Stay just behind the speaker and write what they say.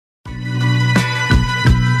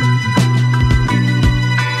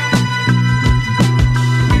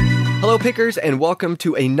Pinkers, and welcome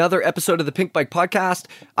to another episode of the Pink Bike Podcast.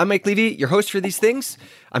 I'm Mike Levy, your host for these things.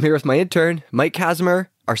 I'm here with my intern, Mike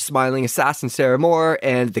Casimir, our smiling assassin, Sarah Moore,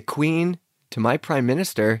 and the queen to my prime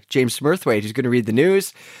minister, James Smurthwaite, who's going to read the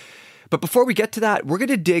news. But before we get to that, we're going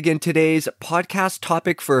to dig in today's podcast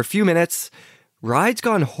topic for a few minutes. Rides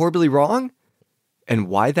gone horribly wrong, and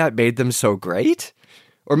why that made them so great?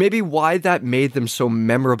 Or maybe why that made them so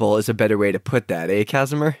memorable is a better way to put that, eh,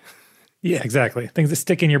 Casimir? Yeah, exactly. Things that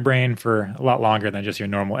stick in your brain for a lot longer than just your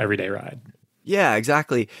normal everyday ride. Yeah,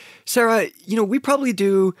 exactly. Sarah, we probably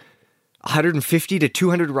do 150 to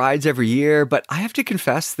 200 rides every year, but I have to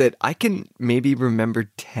confess that I can maybe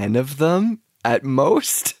remember 10 of them at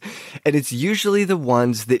most. And it's usually the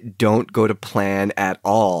ones that don't go to plan at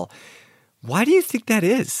all. Why do you think that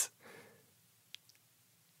is?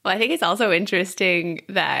 Well, I think it's also interesting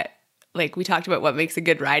that, we talked about what makes a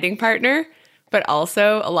good riding partner, but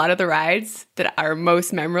also a lot of the rides that are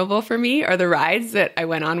most memorable for me are the rides that I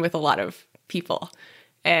went on with a lot of people.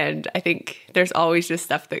 And I think there's always just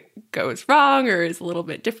stuff that goes wrong or is a little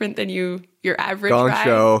bit different than your average Gong ride.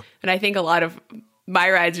 show. And I think a lot of my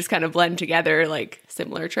rides just kind of blend together, like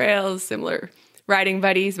similar trails, similar riding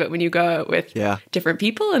buddies. But when you go out with different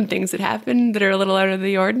people and things that happen that are a little out of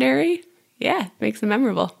the ordinary, it makes them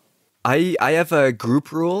memorable. I have a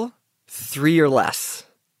group rule, 3 or less.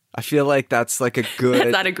 I feel like that's like a good...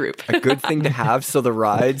 That's not a group. A good thing to have so the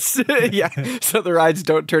rides... so the rides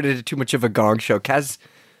don't turn into too much of a gong show. Kaz,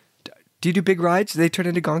 do you do big rides? Do they turn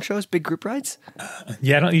into gong shows, big group rides?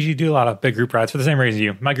 Yeah, I don't usually do a lot of big group rides for the same reason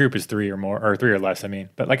you. My group is 3 or more, or 3 or less, I mean.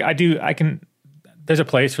 But there's a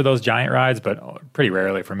place for those giant rides, but pretty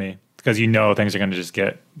rarely for me. Because things are going to just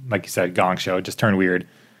get, like you said, gong show, just turn weird.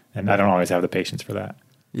 And I don't always have the patience for that.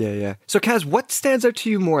 Yeah. So Kaz, what stands out to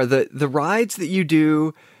you more? The rides that you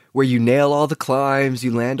do where you nail all the climbs,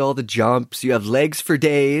 you land all the jumps, you have legs for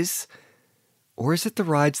days? Or is it the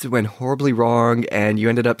rides that went horribly wrong and you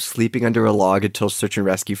ended up sleeping under a log until search and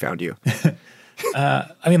rescue found you?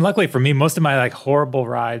 Luckily for me, most of my horrible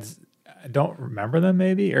rides, I don't remember them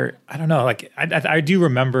maybe, or I don't know. I do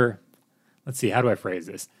remember, let's see, how do I phrase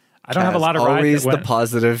this? I don't have a lot of rides. Always the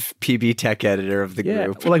positive PB tech editor of the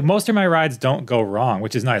group. Well, most of my rides don't go wrong,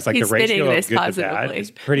 which is nice. He's the ratio of good positively. to bad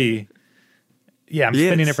is pretty... Yeah, I'm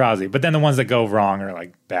spinning it positively. But then the ones that go wrong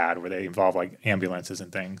are bad, where they involve ambulances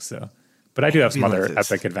and things. So, but I do have some other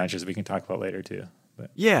epic adventures we can talk about later too.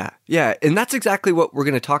 But. Yeah. And that's exactly what we're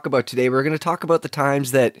going to talk about today. We're going to talk about the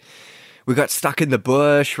times that we got stuck in the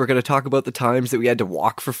bush. We're going to talk about the times that we had to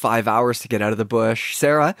walk for 5 hours to get out of the bush.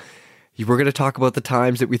 Sarah, we're going to talk about the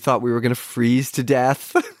times that we thought we were going to freeze to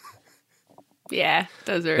death. Yeah,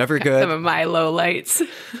 those are never good. Some of my lowlights.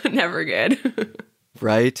 Never good.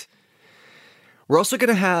 Right. We're also going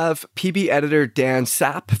to have PB editor Dan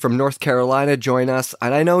Sapp from North Carolina join us.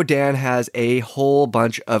 And I know Dan has a whole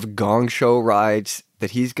bunch of gong show rides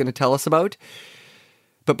that he's going to tell us about.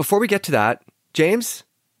 But before we get to that, James,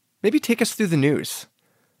 maybe take us through the news.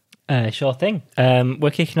 Sure thing.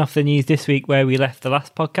 We're kicking off the news this week where we left the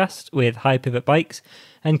last podcast with High Pivot Bikes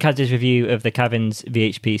and Kaz's review of the Cavins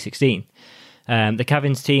VHP 16. The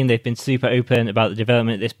Cavins team, they've been super open about the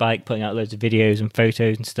development of this bike, putting out loads of videos and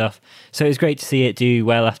photos and stuff. So it was great to see it do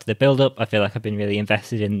well after the build-up. I feel like I've been really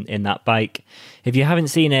invested in that bike. If you haven't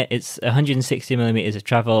seen it, it's 160mm of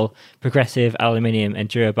travel, progressive aluminium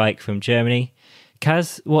enduro bike from Germany.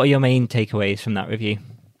 Kaz, what are your main takeaways from that review?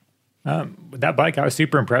 With that bike, I was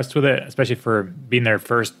super impressed with it, especially for being their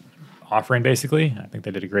first offering, basically. I think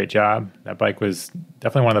they did a great job. That bike was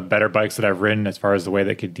definitely one of the better bikes that I've ridden as far as the way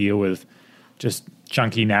they could deal with just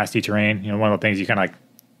chunky, nasty terrain. One of the things you kind of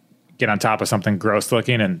get on top of something gross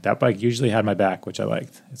looking, and that bike usually had my back, which I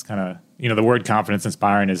liked. It's kind of, the word confidence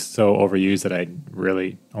inspiring is so overused that I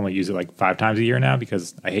really only use it 5 times a year now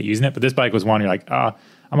because I hate using it. But this bike was one you're like, I'm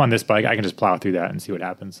on this bike. I can just plow through that and see what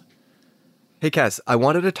happens. Hey, Kaz, I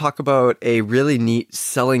wanted to talk about a really neat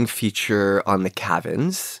selling feature on the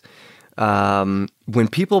Cavins. When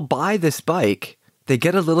people buy this bike, they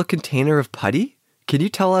get a little container of putty. Can you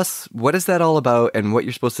tell us what is that all about and what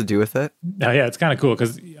you're supposed to do with it? Oh, yeah, it's kind of cool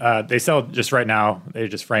because they sell just right now, they're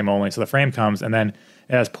just frame only. So the frame comes and then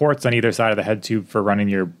it has ports on either side of the head tube for running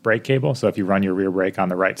your brake cable. So if you run your rear brake on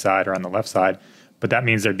the right side or on the left side, but that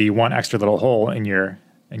means there'd be one extra little hole in your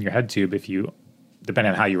head tube if you,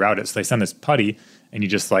 depending on how you route it. So they send this putty and you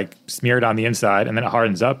just smear it on the inside and then it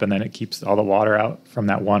hardens up and then it keeps all the water out from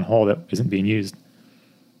that one hole that isn't being used.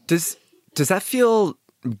 Does that feel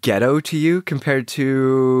ghetto to you compared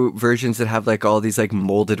to versions that have all these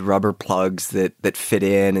molded rubber plugs that fit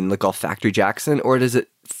in and look all factory Jackson, or does it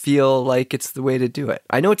feel like it's the way to do it.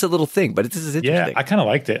 I know it's a little thing, but this is interesting. Yeah, I kind of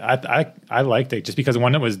liked it. I liked it just because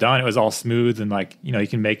when it was done, it was all smooth and like, you know, you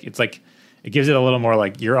can make, it's like, it gives it a little more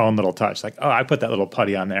like your own little touch. Like, oh, I put that little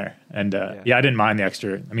putty on there. And yeah, I didn't mind the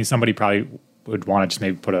extra. I mean, somebody probably would want to just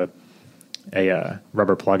maybe put a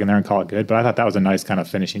rubber plug in there and call it good. But I thought that was a nice kind of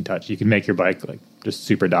finishing touch. You can make your bike like just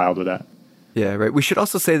super dialed with that. Yeah, right. We should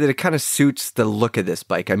also say that it kind of suits the look of this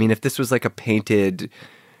bike. I mean, if this was like a painted,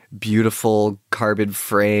 beautiful carbon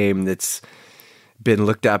frame that's been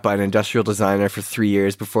looked at by an industrial designer for 3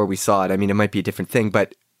 years before we saw it, I mean, it might be a different thing,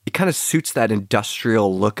 but it kind of suits that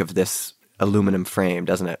industrial look of this aluminum frame,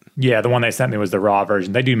 doesn't it? Yeah, the one they sent me was the raw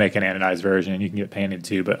version. They do make an anodized version and you can get painted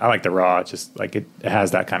too, but I like the raw. It's just like it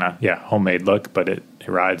has that kind of, homemade look, but it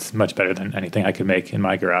rides much better than anything I could make in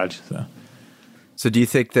my garage. So do you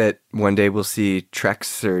think that one day we'll see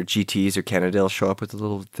Treks or GTs or Cannondale show up with a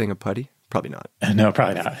little thing of putty? Probably not. No,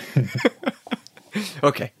 probably not.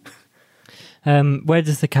 Okay. Where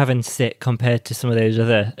does the Cavern sit compared to some of those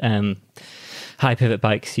other high pivot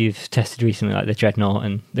bikes you've tested recently, like the Dreadnought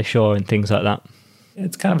and the Shore and things like that?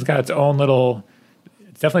 It's kind of got its own little.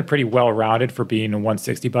 It's definitely pretty well rounded for being a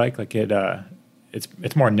 160 bike. Like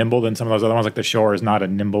it's more nimble than some of those other ones. Like the Shore is not a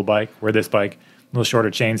nimble bike. Where this bike, a little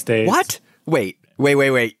shorter chainstays. What? Wait.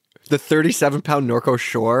 The 37-pound Norco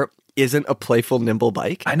Shore isn't a playful, nimble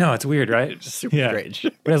bike? I know, it's weird, right? Super strange.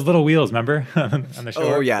 But it has little wheels, remember? On the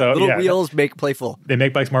Shore. Oh, yeah. So, little wheels make playful. They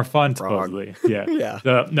make bikes more fun, supposedly. Yeah. Yeah.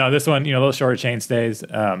 So, no, this one, a little shorter chainstays.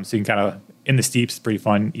 So you can kind of, in the steeps, pretty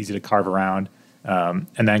fun, easy to carve around. And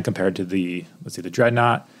then compared to the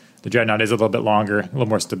Dreadnought, the Dreadnought is a little bit longer, a little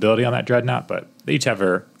more stability on that Dreadnought, but they each have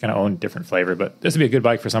their kind of own different flavor. But this would be a good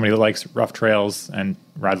bike for somebody that likes rough trails and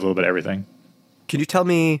rides a little bit of everything. Can you tell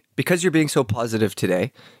me, because you're being so positive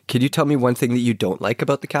today, can you tell me one thing that you don't like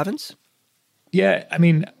about the Cavens? Yeah, I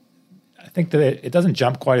mean, I think that it doesn't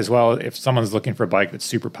jump quite as well if someone's looking for a bike that's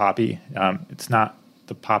super poppy. It's not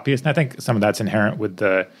the poppiest. And I think some of that's inherent with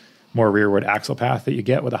the more rearward axle path that you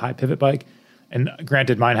get with a high pivot bike. And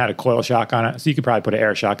granted, mine had a coil shock on it, so you could probably put an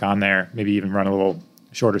air shock on there, maybe even run a little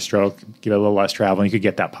shorter stroke, give it a little less travel, and you could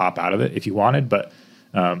get that pop out of it if you wanted. But,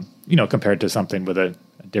 compared to something with a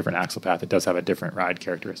different axle path, it does have a different ride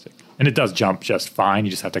characteristic. And it does jump just fine.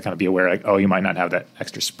 You just have to kind of be aware, like, you might not have that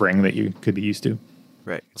extra spring that you could be used to.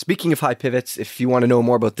 Right. Speaking of high pivots, if you want to know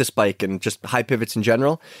more about this bike and just high pivots in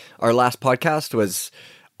general, our last podcast was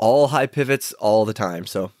all high pivots all the time.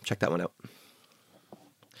 So check that one out.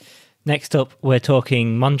 Next up, we're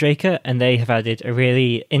talking Mondraker, and they have added a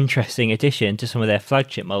really interesting addition to some of their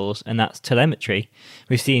flagship models, and that's telemetry.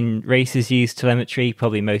 We've seen racers use telemetry,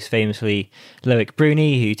 probably most famously Loic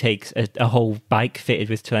Bruni, who takes a whole bike fitted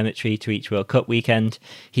with telemetry to each World Cup weekend.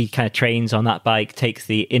 He kind of trains on that bike, takes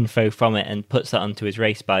the info from it, and puts that onto his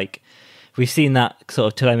race bike. We've seen that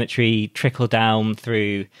sort of telemetry trickle down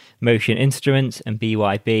through Motion Instruments and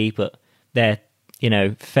BYB, but they're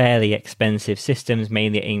fairly expensive systems,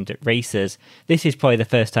 mainly aimed at racers. This is probably the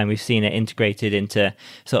first time we've seen it integrated into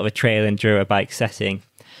sort of a trail enduro bike setting.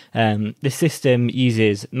 The system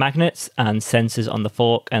uses magnets and sensors on the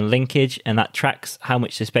fork and linkage, and that tracks how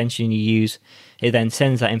much suspension you use. It then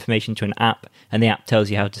sends that information to an app, and the app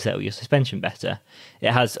tells you how to settle your suspension better.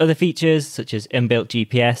 It has other features, such as inbuilt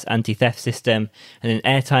GPS, anti-theft system, and an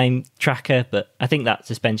airtime tracker, but I think that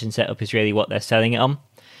suspension setup is really what they're selling it on.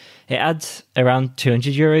 It adds around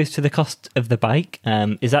 €200 to the cost of the bike.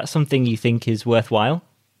 Is that something you think is worthwhile?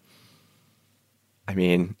 I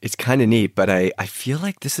mean, it's kind of neat, but I feel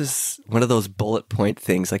like this is one of those bullet point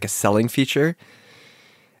things, like a selling feature.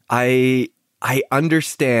 I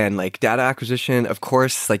understand, like, data acquisition, of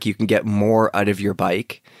course, like, you can get more out of your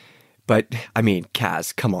bike. But, I mean,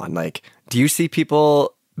 Kaz, come on. Like, do you see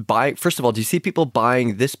people first of all, do you see people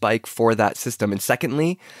buying this bike for that system? And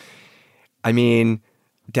secondly, I mean,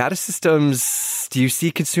 data systems, do you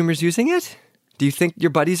see consumers using it? Do you think your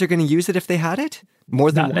buddies are going to use it if they had it?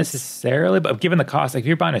 More than Not once? necessarily, but given the cost, like if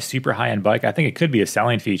you're buying a super high-end bike, I think it could be a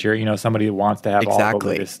selling feature. Somebody who wants to have all of the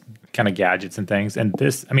latest kind of gadgets and things. And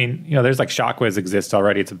this, I mean, there's like Shockwaves exists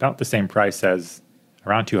already. It's about the same price as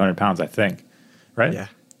around 200 pounds, I think. Right? Yeah.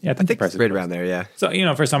 Yeah, I think the price it's right around there, yeah. So,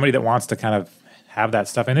 for somebody that wants to kind of have that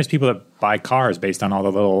stuff, and there's people that buy cars based on all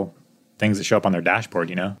the little things that show up on their dashboard,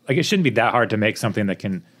 Like it shouldn't be that hard to make something that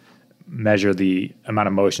can measure the amount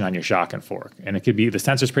of motion on your shock and fork. And it could be, the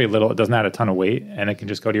sensor's pretty little, it doesn't add a ton of weight, and it can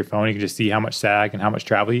just go to your phone, you can just see how much sag and how much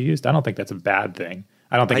travel you used. I don't think that's a bad thing.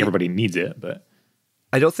 I don't think everybody needs it, but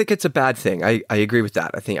I don't think it's a bad thing. I agree with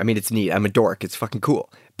that. I mean, it's neat. I'm a dork. It's fucking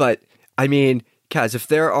cool. But I mean, Kaz, if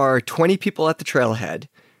there are 20 people at the trailhead,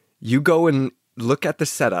 you go and look at the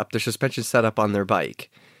setup, the suspension setup on their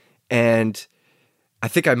bike, and I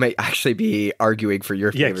think I might actually be arguing for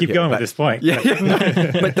your favorite. keep here, going but- with this point. Yeah.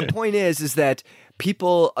 But the point is that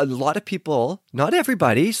a lot of people, not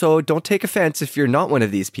everybody, so don't take offense if you're not one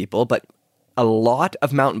of these people, but a lot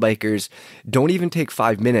of mountain bikers don't even take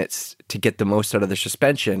 5 minutes to get the most out of their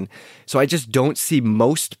suspension. So I just don't see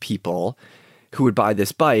most people who would buy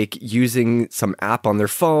this bike using some app on their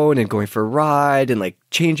phone and going for a ride and like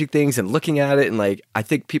changing things and looking at it. And like, I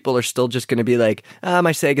think people are still just going to be like,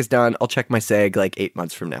 my seg is done. I'll check my seg like 8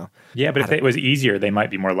 months from now. Yeah, but if it was easier, they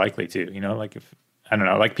might be more likely to, like if, I don't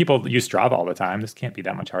know, like people use Strava all the time. This can't be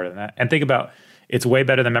that much harder than that. And think about, it's way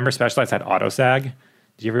better than, remember Specialized had AutoSag?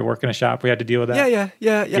 Did you ever work in a shop where you had to deal with that?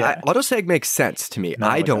 Yeah. AutoSag makes sense to me. No,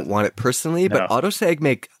 I it don't doesn't. want it personally, but No.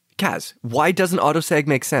 AutoSag Kaz, why doesn't AutoSag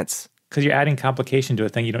make sense? Because you're adding complication to a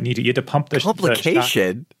thing you don't need to. You had to pump the the shock.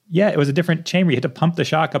 Complication? Yeah, it was a different chamber. You had to pump the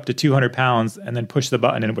shock up to 200 pounds and then push the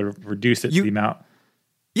button and it would reduce it to the amount.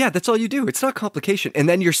 Yeah, that's all you do. It's not complication. And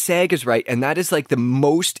then your sag is right. And that is like the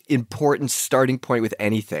most important starting point with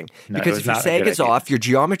anything. No, because it's if your not a sag good is idea. off, your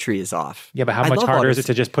geometry is off. Yeah, but how I much love harder is it AutoSag.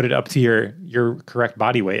 to just put it up to your correct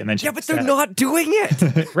body weight and then Yeah, but they're not doing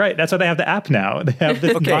it. Right, that's why they have the app now. They have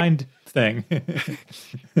this Okay. mind thing.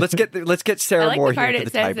 Let's get Sarah I like Moore the part here for it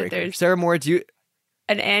the says that tiebreaker. there's- Sarah Moore, do you...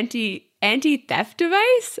 An anti-theft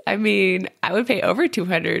device? I mean, I would pay over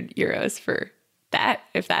 200 euros for that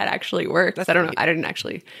if that actually works. I don't know. I didn't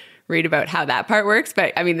actually read about how that part works,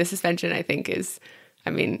 but I mean, the suspension I think is,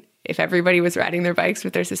 if everybody was riding their bikes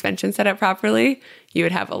with their suspension set up properly, you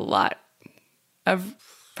would have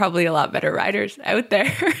probably a lot better riders out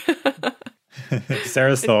there.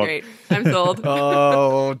 Sarah's It's sold. great. I'm sold.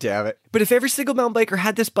 Oh, damn it. But if every single mountain biker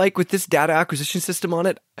had this bike with this data acquisition system on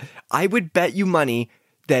it, I would bet you money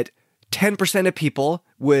that 10% of people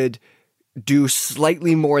would do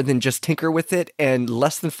slightly more than just tinker with it, and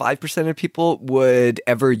less than 5% of people would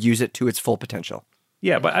ever use it to its full potential.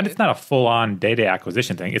 Yeah, but it's not a full-on data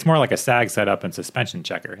acquisition thing. It's more like a sag setup and suspension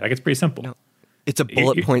checker. Like, it's pretty simple. It's a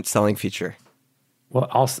bullet point selling feature. Well,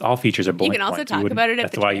 all features are bullet can also points. talk wouldn't- about it at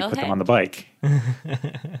That's the why you put them trailhead. on the bike.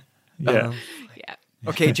 Yeah. Yeah.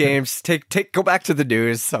 Okay, James, go back to the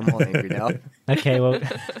news. I'm all angry now. Okay, well,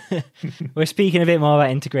 we're speaking a bit more about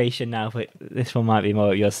integration now, but this one might be more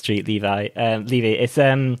up your street, Levi.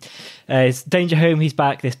 It's Danger Home. He's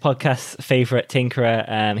back. This podcast's favorite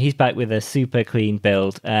tinkerer. He's back with a super clean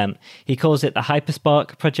build. He calls it the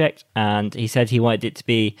Hyperspark project, and he said he wanted it to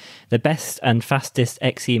be the best and fastest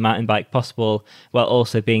XC mountain bike possible, while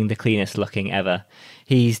also being the cleanest looking ever.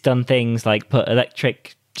 He's done things like put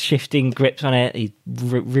electric shifting grips on it. He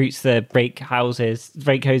routes the brake hoses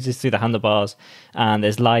through the handlebars, and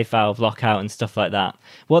there's live valve lockout and stuff like that.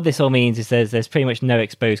 What this all means is there's pretty much no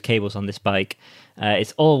exposed cables on this bike.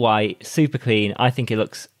 It's all white, super clean. I think it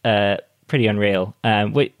looks pretty unreal.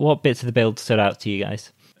 What bits of the build stood out to you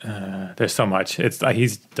guys? There's so much. It's he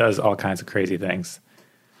does all kinds of crazy things.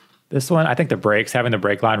 This one, I think the brakes, having the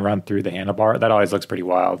brake line run through the handlebar, that always looks pretty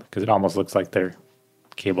wild because it almost looks like they're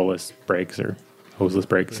cableless brakes or hoseless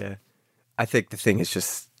brakes. Yeah. I think the thing is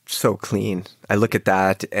just so clean. I look at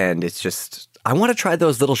that and it's just, I want to try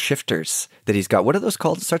those little shifters that he's got. What are those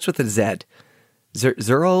called? It starts with a Z.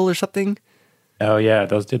 Zerol or something? Oh yeah,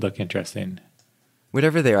 those did look interesting.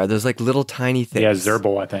 Whatever they are, those like little tiny things. Yeah,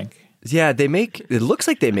 Zerbal, I think. Yeah, it looks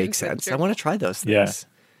like they make sense. I want to try those things.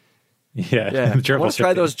 Yeah, Yeah. I Gerbil want to try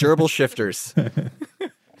shifting. those gerbil shifters.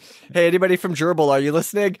 Hey, anybody from Gerbil, are you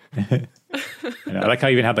listening? You know, I like how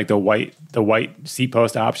you even had like the white seat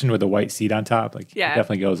post option with the white seat on top. Like, Yeah. it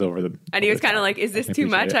definitely goes over the. And he over was the kind of top. like, is this I too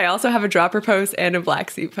appreciate much? it. I also have a dropper post and a black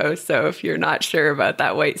seat post. So if you're not sure about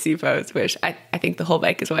that white seat post, which I think the whole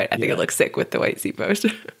bike is white, I think Yeah. it looks sick with the white seat post.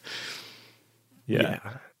 Yeah.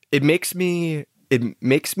 It makes me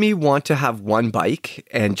want to have one bike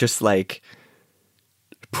and just like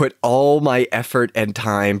put all my effort and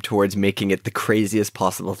time towards making it the craziest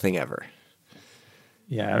possible thing ever.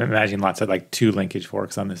 Yeah, I'm imagining lots of like 2 linkage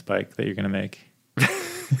forks on this bike that you're going to make.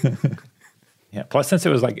 Yeah. Plus, since it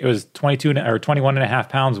was 22 or 21 and a half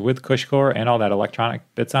pounds with cush core and all that electronic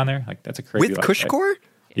bits on there, like that's a crazy. With light cush bike. core?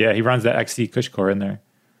 Yeah, he runs that XC cush core in there.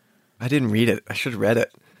 I didn't read it. I should have read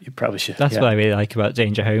it. You probably should. That's yeah. what I really like about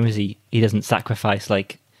Danger Home is he doesn't sacrifice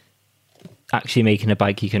like actually making a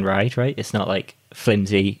bike you can ride, right? It's not like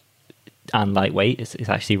flimsy and lightweight. It's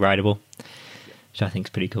actually rideable, which I think is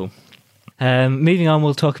pretty cool. Moving on,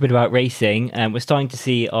 we'll talk a bit about racing. We're starting to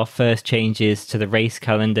see our first changes to the race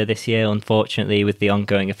calendar this year, unfortunately, with the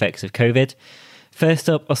ongoing effects of COVID. First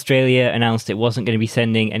up, Australia announced it wasn't going to be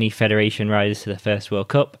sending any Federation riders to the first World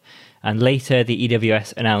Cup. And later, the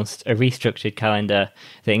EWS announced a restructured calendar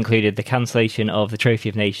that included the cancellation of the Trophy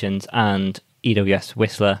of Nations and EWS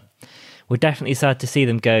Whistler. we're definitely sad to see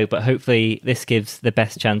them go, but hopefully this gives the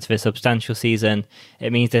best chance of a substantial season.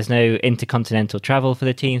 It means there's no intercontinental travel for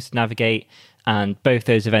the teams to navigate, and both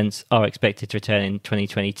those events are expected to return in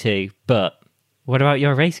 2022. But what about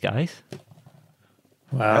your race, guys?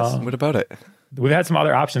 Well, What about it? we've had some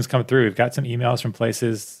other options come through. We've got some emails from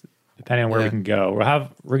places, depending on where we can go.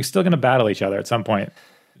 We're still going to battle each other at some point,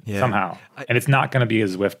 somehow. And it's not going to be a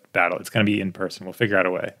Zwift battle. It's going to be in person. We'll figure out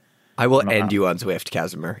a way. I will end you on Zwift,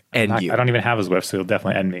 Casimir. End you. I don't even have a Zwift, so he'll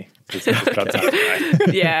definitely end me.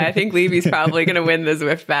 Yeah, I think Levy's probably going to win the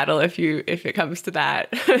Zwift battle if it comes to that.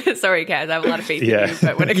 Sorry, Kaz, I have a lot of faith in you,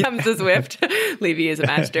 but when it comes to Zwift, Levy is a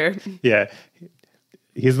master. Yeah.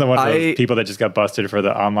 He's the one of those people that just got busted for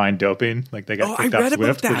the online doping. Like they got kicked off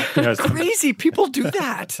Zwift. That. Crazy. People do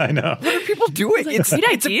that. I know. What are people doing? It's a good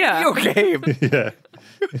idea. It's a video game. Yeah.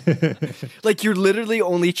 Like you're literally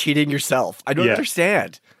only cheating yourself. I don't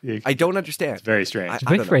understand. I don't understand. It's very strange.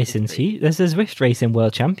 Zwift racing, there's a Zwift racing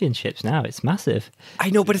world championships now. It's massive. I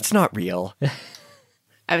know, but it's not real.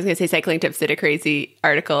 I was going to say Cycling Tips did a crazy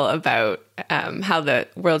article about how the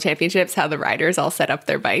World Championships, how the riders all set up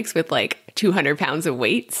their bikes with like 200 pounds of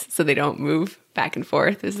weights so they don't move back and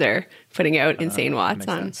forth as they're putting out insane watts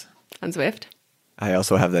on Zwift. I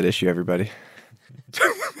also have that issue, everybody.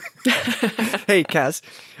 Hey, Kaz.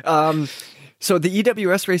 So the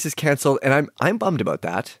EWS race is canceled, and I'm bummed about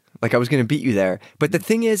that. Like I was going to beat you there. But the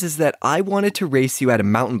thing is that I wanted to race you at a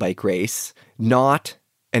mountain bike race, not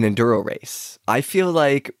an enduro race. I feel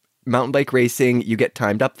like mountain bike racing, you get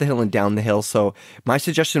timed up the hill and down the hill. So my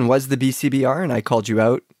suggestion was the BCBR, and I called you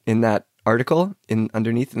out in that article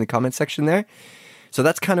underneath in the comment section there. So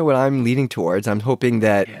that's kind of what I'm leaning towards. I'm hoping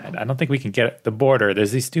that... Yeah, I don't think we can get the border.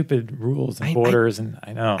 There's these stupid rules and borders, and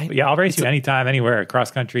I know. But yeah, I'll race you anytime, anywhere,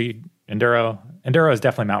 cross country, enduro. Enduro is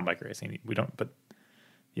definitely mountain bike racing. We don't, but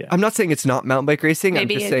yeah. I'm not saying it's not mountain bike racing.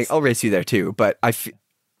 Maybe I'm just saying I'll race you there too. But I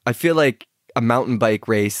feel like a mountain bike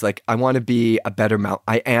race, like I want to be a better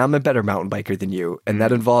I am a better mountain biker than you, and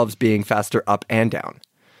that involves being faster up and down.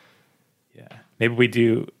 Yeah, maybe we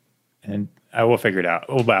do, and I will figure it out.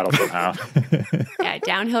 We'll battle somehow. Yeah,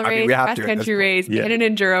 downhill race, we have cross to. country race, Yeah. and an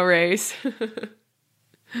enduro race.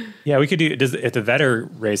 Yeah, we could do. If the Vetter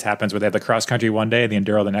race happens where they have the cross country one day, the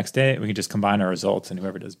enduro the next day, we can just combine our results and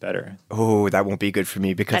whoever does better. Oh, that won't be good for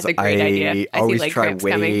me because That's a great idea. I see always leg try cramps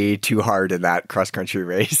way coming. too hard in that cross country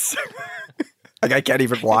race. Like I can't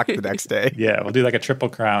even walk the next day. Yeah, we'll do like a triple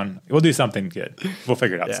crown. We'll do something good. We'll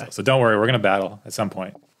figure it out still. So don't worry, we're going to battle at some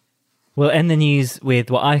point. We'll end the news with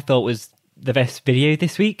what I thought was the best video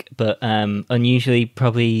this week, but unusually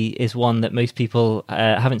probably is one that most people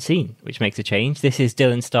haven't seen, which makes a change. This is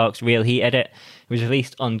Dylan Stark's Real Heat edit. It was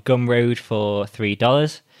released on Gumroad for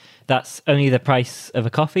 $3. That's only the price of a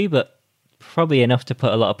coffee, but probably enough to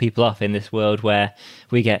put a lot of people off in this world where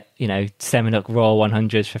we get, Seminuk Raw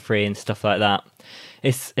 100s for free and stuff like that.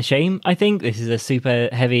 It's a shame, I think. This is a super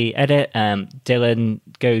heavy edit. Dylan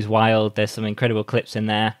goes wild. There's some incredible clips in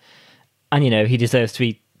there. And, he deserves to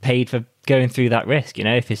be paid for going through that risk.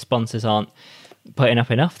 If his sponsors aren't putting up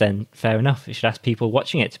enough, then fair enough. You should ask people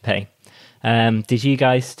watching it to pay. Did you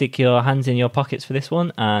guys stick your hands in your pockets for this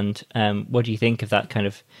one? And what do you think of that kind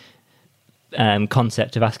of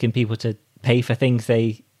concept of asking people to pay for things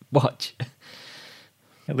they watch?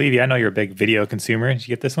 Levy, I know you're a big video consumer. Did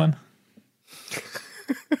you get this one?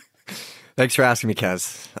 Thanks for asking me,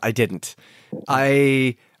 Kaz. I didn't.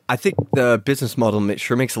 I think the business model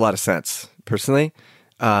sure makes a lot of sense, personally.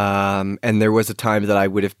 And there was a time that I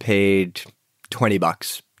would have paid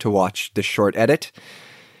 $20 to watch the short edit.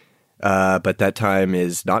 But that time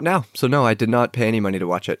is not now. So no, I did not pay any money to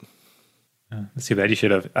watch it. Let's see that. You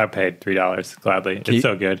should have. I paid $3 gladly. It's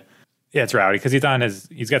so good. Yeah, it's rowdy because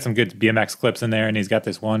he's got some good BMX clips in there, and he's got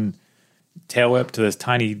this one tail whip to this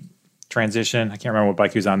tiny transition. I can't remember what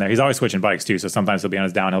bike he was on there. He's always switching bikes too, so sometimes he'll be on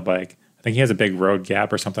his downhill bike. I think he has a big road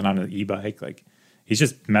gap or something on an e-bike. Like he's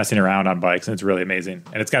just messing around on bikes, and it's really amazing.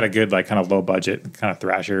 And it's got a good kind of low budget kind of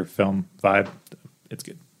Thrasher film vibe. It's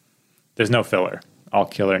good. There's no filler. All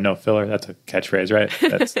killer, no filler. That's a catchphrase, right?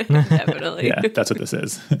 That's Definitely. Yeah, that's what this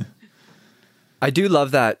is. I do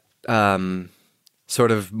love that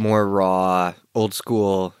sort of more raw, old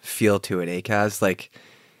school feel to it, Kaz? Like,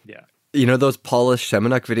 yeah. Those polished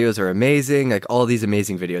Seminuk videos are amazing. Like, all these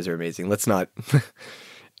amazing videos are amazing. Let's not...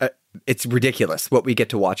 it's ridiculous what we get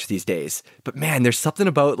to watch these days. But man, there's something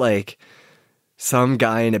about, like, some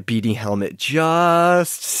guy in a beanie helmet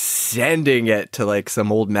just sending it to, like, some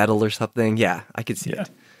old metal or something. Yeah, I could see it.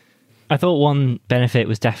 I thought one benefit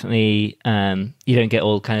was definitely you don't get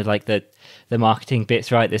all kind of like the marketing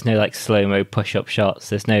bits right. There's no like slow-mo push-up shots.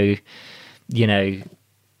 There's no,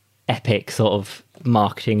 epic sort of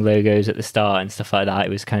marketing logos at the start and stuff like that. It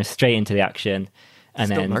was kind of straight into the action, and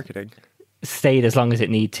Still then marketing. stayed as long as it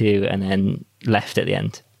need to, and then left at the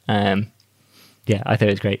end. Yeah, I thought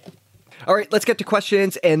it was great. All right, let's get to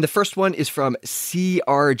questions. And the first one is from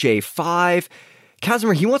CRJ5.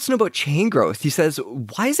 Casimir, he wants to know about chain growth. He says,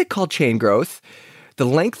 why is it called chain growth? The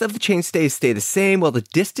length of the chain stays the same while the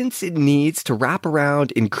distance it needs to wrap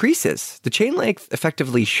around increases. The chain length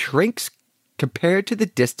effectively shrinks compared to the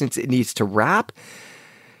distance it needs to wrap.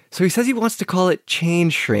 So he says he wants to call it chain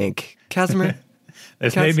shrink. Casimir?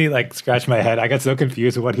 This made me like scratch my head. I got so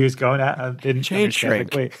confused with what he was going at. I didn't Chain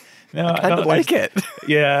understand. shrink. Like, wait, no, I kind of like it.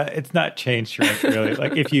 Yeah, it's not chain shrink really.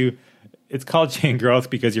 Like it's called chain growth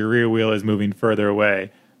because your rear wheel is moving further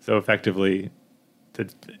away. So effectively,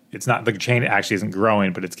 it's not, the chain actually isn't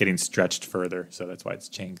growing, but it's getting stretched further. So that's why it's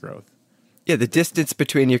chain growth. Yeah, the distance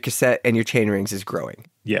between your cassette and your chain rings is growing.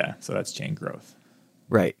 Yeah, so that's chain growth.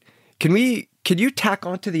 Right. Can you tack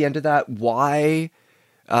on to the end of that why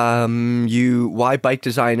bike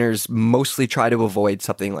designers mostly try to avoid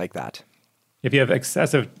something like that? If you have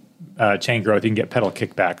excessive chain growth, you can get pedal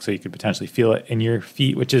kickback, so you could potentially feel it in your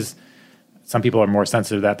feet, which is, some people are more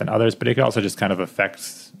sensitive to that than others, but it could also just kind of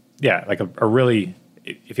affect, like a really,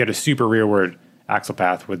 if you had a super rearward axle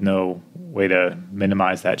path with no way to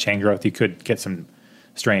minimize that chain growth, you could get some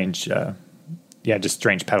strange, just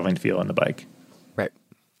strange pedaling feel in the bike. Right.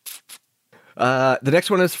 The next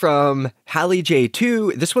one is from Hallie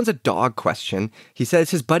J2. This one's a dog question. He says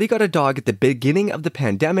his buddy got a dog at the beginning of the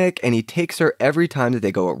pandemic, and he takes her every time that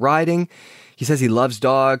they go out riding. He says he loves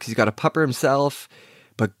dogs. He's got a pupper himself.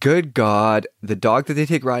 But good God, the dog that they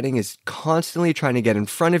take riding is constantly trying to get in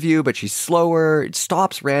front of you, but she's slower. It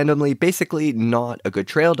stops randomly. Basically, not a good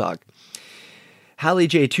trail dog. Hallie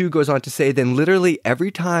J2 goes on to say, then literally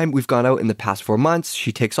every time we've gone out in the past 4 months,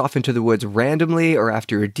 she takes off into the woods randomly or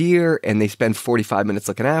after a deer, and they spend 45 minutes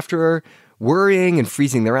looking after her, worrying and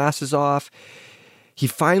freezing their asses off. He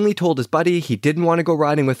finally told his buddy he didn't want to go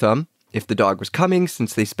riding with them if the dog was coming,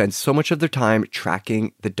 since they spend so much of their time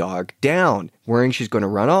tracking the dog down, worrying she's going to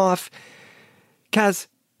run off. Kaz,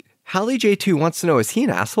 Hallie J2 wants to know, is he an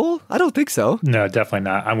asshole? I don't think so. No, definitely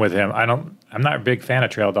not. I'm with him. I'm not a big fan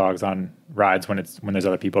of trail dogs on rides when there's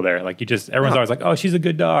other people there. Like everyone's always like, oh, she's a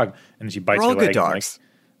good dog. And then she bites your leg. Good dogs.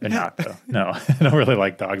 They're not though. No, I don't really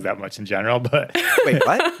like dogs that much in general, but. Wait,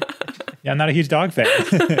 what? Yeah, I'm not a huge dog fan.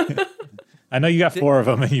 I know you got 4 of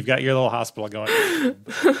them and you've got your little hospital going.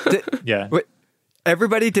 Yeah. Wait,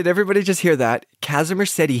 did everybody just hear that? Casimir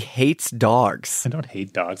said he hates dogs. I don't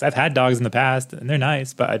hate dogs. I've had dogs in the past and they're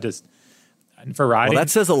nice, but for riding. Well, that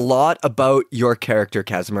says a lot about your character,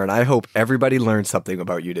 Casimir, and I hope everybody learned something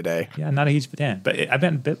about you today. Yeah, I'm not a huge fan, but I've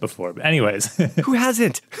been bit before. But anyways. Who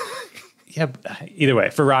hasn't? Yeah, either way,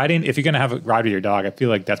 for riding, if you're going to have a ride with your dog, I feel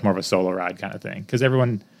like that's more of a solo ride kind of thing because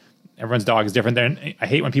everyone's dog is different. I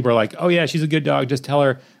hate when people are like, oh yeah, she's a good dog. Just tell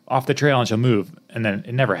her off the trail and she'll move. And then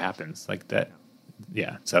it never happens like that.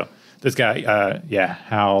 Yeah. So this guy,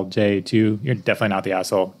 Hal J2, you're definitely not the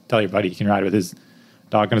asshole. Tell your buddy he can ride with his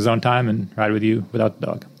dog on his own time and ride with you without the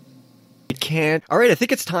dog. It can't. All right. I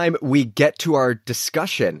think it's time we get to our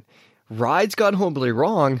discussion. Rides gone horribly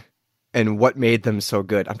wrong and what made them so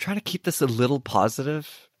good. I'm trying to keep this a little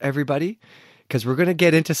positive, everybody, because we're going to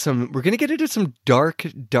get into some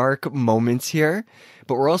dark moments here,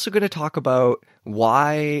 but we're also going to talk about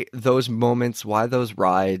why those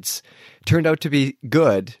rides turned out to be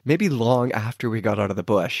good, maybe long after we got out of the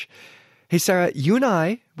bush. Hey, Sarah, you and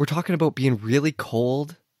I were talking about being really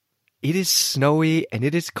cold. It is snowy and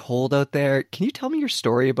it is cold out there. Can you tell me your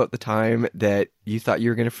story about the time that you thought you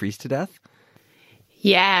were going to freeze to death?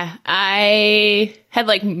 Yeah, I had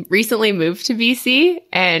recently moved to BC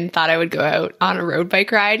and thought I would go out on a road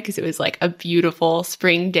bike ride because it was a beautiful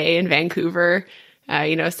spring day in Vancouver.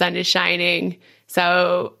 Sun is shining.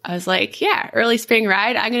 So I was like, yeah, early spring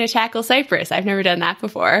ride. I'm going to tackle Cypress. I've never done that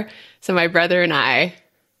before. So my brother and I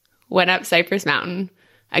went up Cypress Mountain.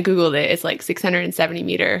 I Googled it. It's 670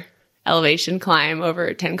 meter elevation climb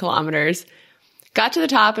over 10 kilometers. Got to the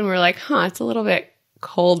top and we're like, it's a little bit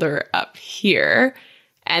colder up here.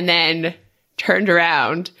 And then turned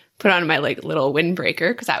around, put on my little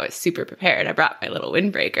windbreaker because I was super prepared. I brought my little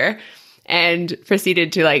windbreaker and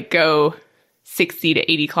proceeded to go 60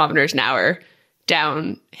 to 80 kilometers an hour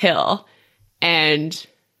downhill and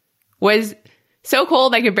was so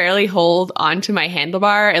cold I could barely hold onto my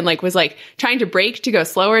handlebar and was trying to brake to go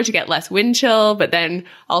slower to get less wind chill. But then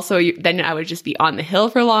also then I would just be on the hill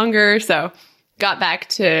for longer. So got back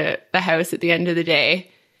to the house at the end of the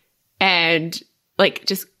day and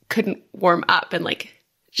just couldn't warm up and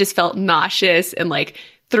just felt nauseous and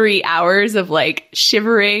 3 hours of like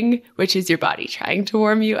shivering, which is your body trying to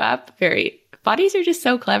warm you up. Bodies are just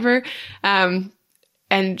so clever.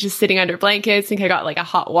 And just sitting under blankets. I think I got like a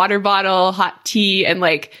hot water bottle, hot tea, and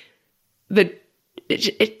like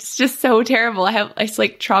it's just so terrible. It's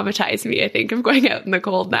like traumatized me, I think, of going out in the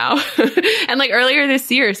cold now. And like earlier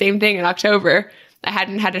this year, same thing in October. I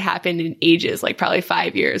hadn't had it happen in ages, like probably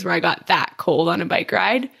 5 years, where I got that cold on a bike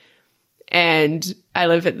ride. And I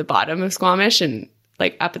live at the bottom of Squamish, and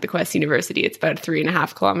like up at the Quest University, it's about a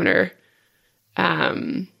 3.5 kilometer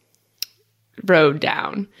road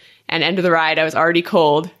down. And end of the ride, I was already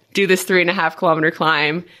cold, do this 3.5 kilometer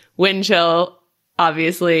climb, wind chill,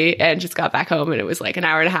 obviously, and just got back home, and it was like an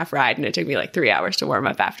 1.5 hour ride, and it took me like 3 hours to warm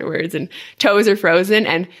up afterwards, and toes are frozen.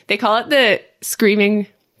 And they call it the screaming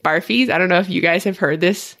barfies. I don't know if you guys have heard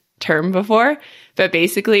this term before, but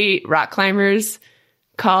basically rock climbers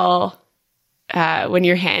call when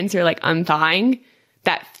your hands are like unthawing,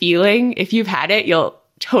 that feeling, if you've had it, you'll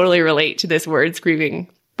totally relate to this word, screaming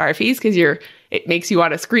barfies, because it makes you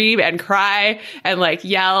want to scream and cry and like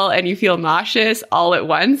yell, and you feel nauseous all at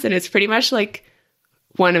once. And it's pretty much like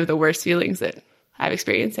one of the worst feelings that I've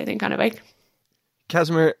experienced, I think, on a bike.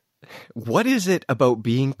 Casimir, what is it about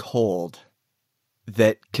being cold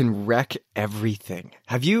that can wreck everything?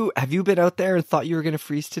 Have you been out there and thought you were going to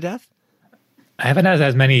freeze to death? I haven't had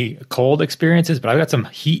as many cold experiences, but I've got some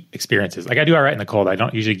heat experiences. Like I do all right in the cold. I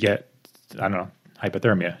don't usually get, I don't know,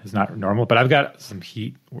 hypothermia is not normal, but I've got some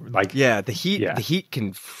heat. Like the heat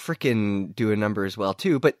can frickin' do a number as well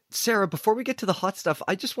too. But Sarah, before we get to the hot stuff,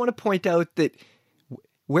 I just want to point out that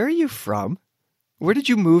where are you from? Where did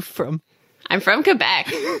you move from? I'm from Quebec.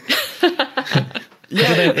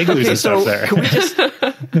 Igloos and stuff there. Can we just?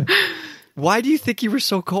 Why do you think you were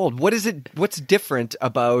so cold? What is it? What's different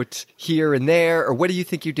about here and there, or what do you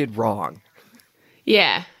think you did wrong?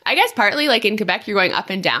 Yeah, I guess partly like in Quebec, you're going up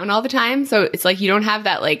and down all the time. So it's like you don't have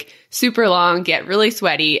that like super long, get really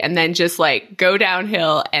sweaty, and then just like go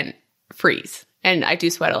downhill and freeze. And I do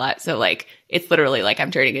sweat a lot. So like it's literally like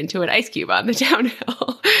I'm turning into an ice cube on the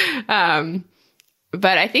downhill.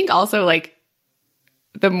 But I think also like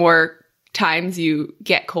the more times you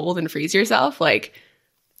get cold and freeze yourself, like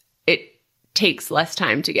it takes less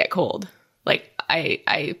time to get cold. Like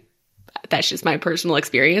I that's just my personal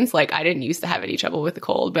experience. Like I didn't used to have any trouble with the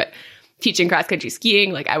cold, but teaching cross country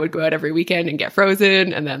skiing, like I would go out every weekend and get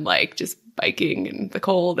frozen, and then like just biking in the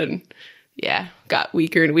cold, and yeah, got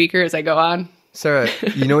weaker and weaker as I go on. Sarah,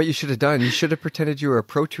 you know what you should have done? You should have pretended you were a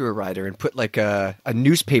Pro Tour rider and put like a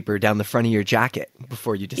newspaper down the front of your jacket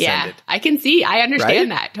before you descended. Yeah, I can see. I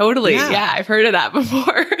understand that. Totally. Yeah, I've heard of that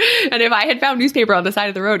before. And if I had found newspaper on the side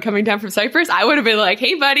of the road coming down from Cyprus, I would have been like,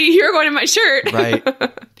 hey, buddy, you're going in my shirt. Right.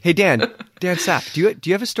 Hey, Dan Sapp, do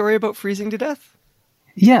you have a story about freezing to death?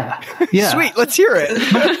 Yeah. Sweet, let's hear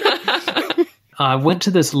it. I went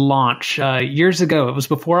to this launch years ago. It was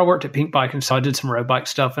before I worked at Pink Bike, and so I did some road bike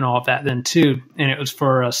stuff and all of that then too. And it was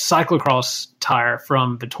for a cyclocross tire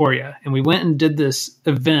from Vittoria. And we went and did this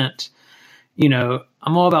event. You know,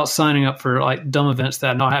 I'm all about signing up for like dumb events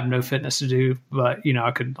that I have no fitness to do, but you know,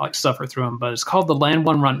 I could like suffer through them. But it's called the Land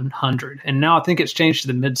 100. And now I think it's changed to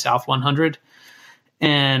the Mid-South 100.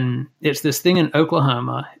 And it's this thing in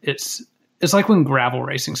Oklahoma. It's like when gravel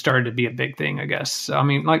racing started to be a big thing, I guess. I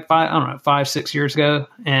mean, like 5-6 years ago.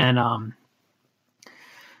 And,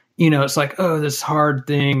 you know, it's like, oh, this hard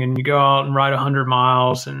thing. And you go out and ride 100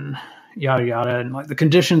 miles and yada, yada. And like the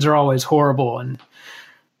conditions are always horrible. And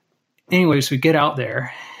anyways, we get out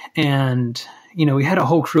there and, you know, we had a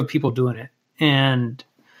whole crew of people doing it. And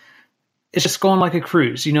it's just going like a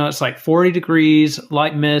cruise. You know, it's like 40 degrees,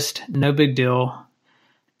 light mist, no big deal.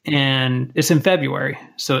 And it's in February.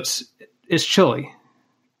 So it's chilly,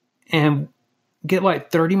 and get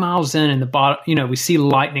like 30 miles in the bottom, you know, we see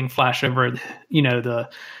lightning flash over, you know,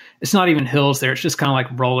 it's not even hills there. It's just kind of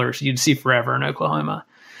like rollers you'd see forever in Oklahoma.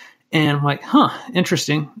 And I'm like,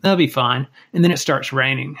 interesting. That'll be fine. And then it starts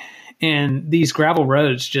raining, and these gravel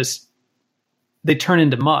roads they turn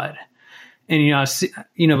into mud. And, you know, I see,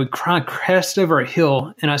 you know, we crest over a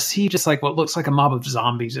hill, and I see just like what looks like a mob of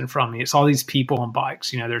zombies in front of me. It's all these people on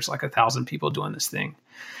bikes. You know, there's like 1,000 people doing this thing.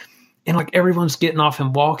 And like everyone's getting off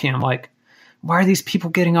and walking. I'm like, why are these people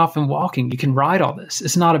getting off and walking? You can ride all this.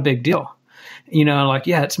 It's not a big deal. You know, like,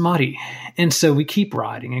 yeah, it's muddy. And so we keep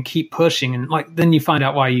riding and keep pushing. And like, then you find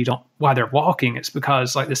out why they're walking. It's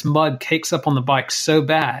because like this mud cakes up on the bike so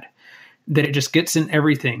bad that it just gets in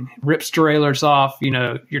everything, rips derailleurs off, you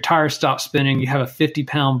know, your tires stop spinning. You have a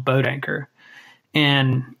 50-pound boat anchor.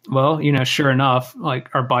 And well, you know, sure enough, like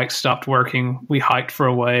our bikes stopped working. We hiked for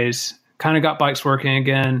a ways, kind of got bikes working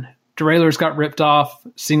again. Derailleurs got ripped off,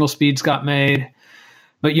 single speeds got made,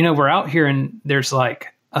 But, we're out here and there's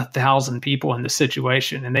like 1,000 people in this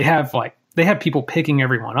situation, and they have people picking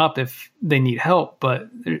everyone up if they need help, but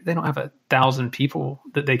they don't have 1,000 people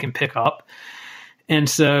that they can pick up. And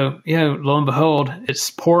so, lo and behold,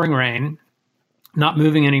 it's pouring rain, not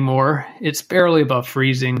moving anymore. It's barely above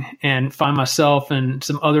freezing, and find myself and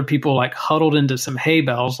some other people like huddled into some hay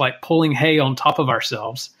bales, like pulling hay on top of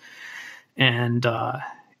ourselves. And,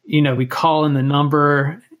 we call in the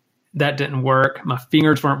number. That didn't work. My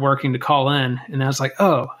fingers weren't working to call in. And I was like,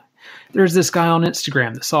 oh, there's this guy on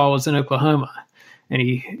Instagram that saw I was in Oklahoma. And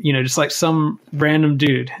he, just like some random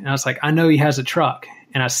dude. And I was like, I know he has a truck.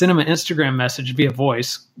 And I sent him an Instagram message via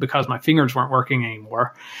voice because my fingers weren't working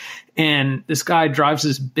anymore. And this guy drives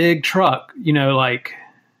this big truck, like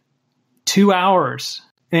 2 hours,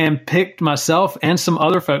 and picked myself and some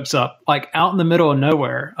other folks up, like out in the middle of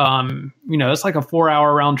nowhere. It's like a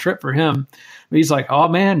 4-hour round trip for him. But he's like, oh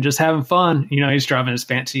man, just having fun. He's driving his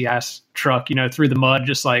fancy ass truck, through the mud,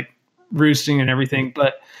 just like roosting and everything.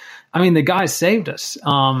 But I mean, the guy saved us.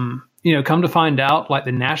 Come to find out, like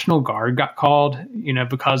the National Guard got called,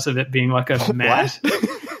 because of it being like a mass.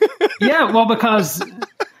 Yeah, well, because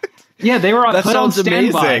they were put on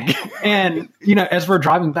standby. Amazing. And as we're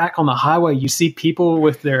driving back on the highway, you see people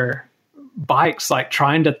with their bikes like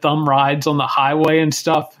trying to thumb rides on the highway and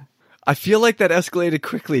stuff. I feel like that escalated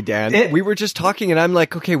quickly, Dan. We were just talking, and I'm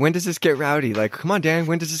like, okay, when does this get rowdy? Like, come on, Dan,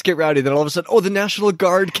 when does this get rowdy? Then all of a sudden, the National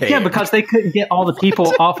Guard came. Yeah, because they couldn't get all the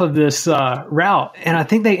people off of this route. And I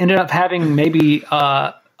think they ended up having maybe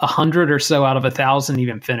 100 or so out of 1,000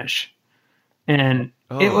 even finish. And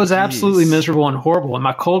it was absolutely miserable and horrible. And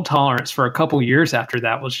my cold tolerance for a couple years after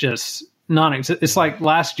that was just non-existent. It's like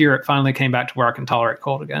last year it finally came back to where I can tolerate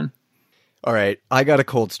cold again. All right, I got a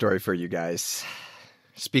cold story for you guys.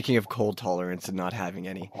 Speaking of cold tolerance and not having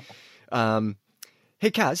any.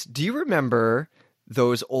 Hey, Kaz, do you remember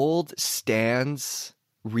those old Stan's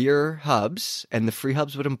rear hubs and the free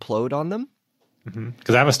hubs would implode on them?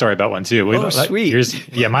 Because I have a story about one too.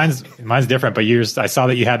 Sweet. Mine's different, but yours, I saw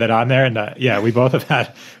that you had that on there, and we both have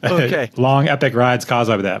had long epic rides caused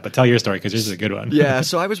by that. But tell your story, because yours is a good one. Yeah,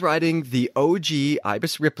 so I was riding the OG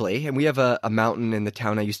Ibis Ripley, and we have a mountain in the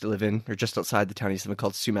town I used to live in, or just outside the town I used to live in,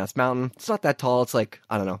 called Sumas Mountain. It's not that tall. It's like,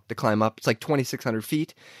 I don't know, the climb up. It's like 2,600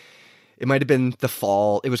 feet. It might have been the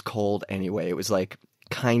fall. It was cold anyway. It was like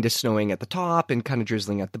kind of snowing at the top and kind of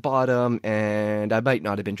drizzling at the bottom, and I might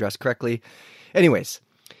not have been dressed correctly. Anyways,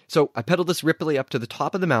 so I pedaled this Ripley up to the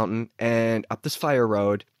top of the mountain and up this fire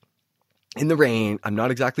road in the rain. I'm not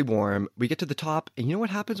exactly warm. We get to the top, and you know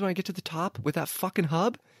what happens when I get to the top with that fucking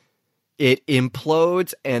hub? It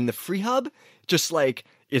implodes, and the free hub just like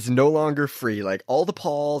is no longer free. Like all the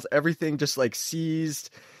pawls, everything just like seized.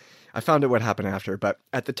 I found out what happened after, but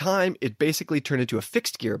at the time, it basically turned into a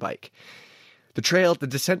fixed gear bike. The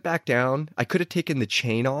descent back down, I could have taken the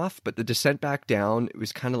chain off, but the descent back down, it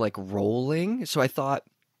was kind of like rolling. So I thought,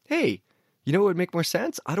 hey, you know what would make more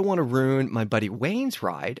sense? I don't want to ruin my buddy Wayne's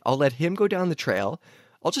ride. I'll let him go down the trail.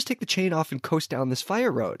 I'll just take the chain off and coast down this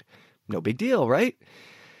fire road. No big deal, right?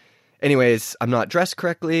 Anyways, I'm not dressed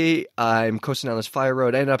correctly. I'm coasting down this fire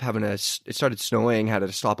road. I ended up it started snowing, had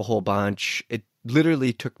to stop a whole bunch. It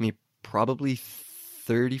literally took me probably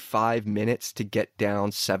 35 minutes to get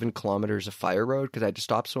down 7 kilometers of fire road because I had to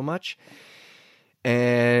stop so much.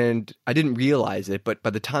 And I didn't realize it, but by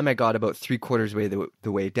the time I got about 3/4 way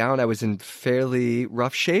the way down, I was in fairly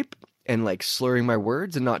rough shape and like slurring my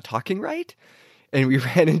words and not talking right. And we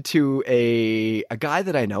ran into a guy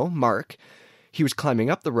that I know, Mark. He was climbing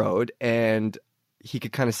up the road and he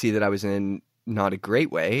could kind of see that I was in not a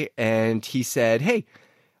great way. And he said, hey,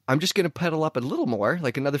 I'm just going to pedal up a little more,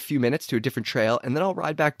 like another few minutes to a different trail, and then I'll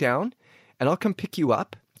ride back down and I'll come pick you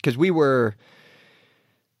up. Because we were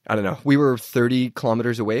 30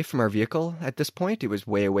 kilometers away from our vehicle at this point. It was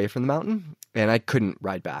way away from the mountain, and I couldn't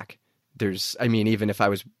ride back. Even if I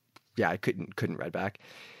was, I couldn't ride back.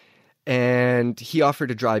 And he offered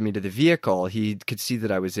to drive me to the vehicle. He could see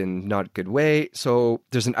that I was in not a good way. So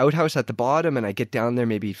there's an outhouse at the bottom, and I get down there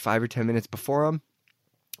maybe 5 or 10 minutes before him.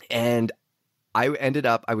 And I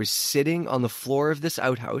was sitting on the floor of this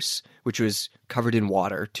outhouse, which was covered in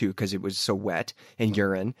water too, because it was so wet, and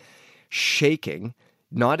urine, shaking,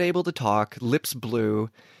 not able to talk, lips blue.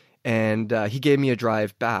 And he gave me a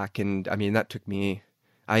drive back. And I mean, that took me,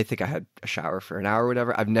 I think I had a shower for an hour or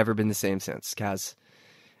whatever. I've never been the same since, Kaz.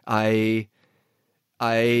 I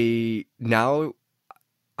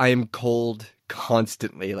am cold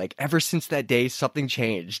constantly. Like ever since that day, something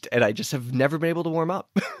changed, and I just have never been able to warm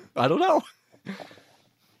up. I don't know.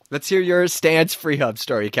 Let's hear your Stan's free hub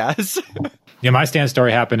story, Kaz. Yeah, my Stan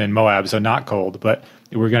story happened in Moab, so not cold, but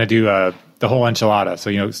we're going to do the whole enchilada.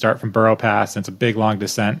 So, start from Burro Pass, and it's a big, long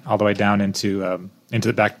descent all the way down into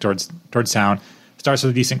the back towards town. Starts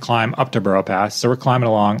with a decent climb up to Burro Pass. So we're climbing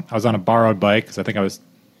along. I was on a borrowed bike because I think I was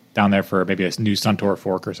down there for maybe a new Suntour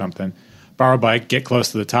fork or something. Borrowed bike, get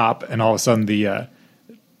close to the top, and all of a sudden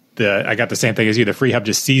I got the same thing as you. The free hub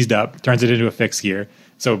just seized up, turns it into a fixed gear.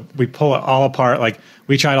 So we pull it all apart. Like,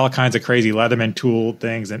 we tried all kinds of crazy Leatherman tool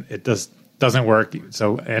things, and it doesn't work.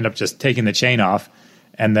 So I end up just taking the chain off,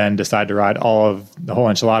 and then decide to ride all of the whole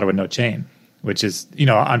enchilada with no chain, which is,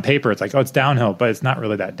 on paper, it's like, oh, it's downhill, but it's not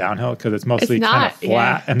really that downhill because it's mostly kind of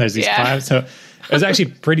flat, and there's these climbs. So it was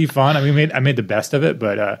actually pretty fun. I mean, I made the best of it,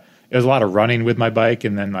 but it was a lot of running with my bike,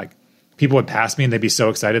 and then like people would pass me and they'd be so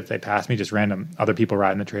excited that they passed me, just random other people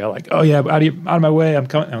riding the trail, like, oh yeah, out of my way, I'm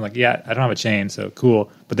coming. And I'm like, yeah, I don't have a chain, so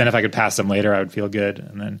cool. But then if I could pass them later, I would feel good.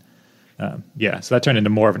 And then, so that turned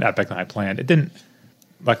into more of an epic than I planned. It didn't,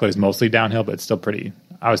 luckily it was mostly downhill, but it's still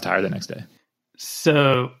I was tired the next day.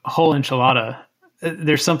 So whole enchilada,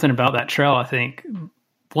 there's something about that trail. I think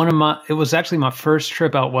it was actually my first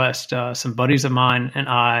trip out west. Some buddies of mine and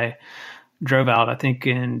I drove out, I think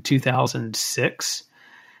in 2006.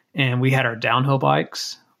 And we had our downhill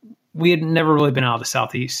bikes. We had never really been out of the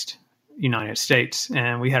Southeast United States.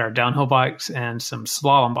 And we had our downhill bikes and some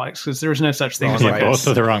slalom bikes because there was no such thing as like both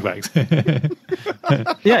of the wrong bikes.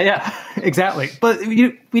 Yeah, exactly. But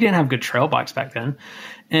we didn't have good trail bikes back then.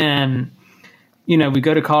 And, we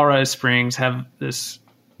go to Colorado Springs, have this,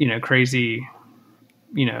 crazy,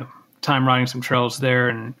 time riding some trails there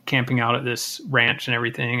and camping out at this ranch and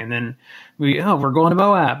everything. And then we're going to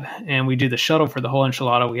Moab, and we do the shuttle for the whole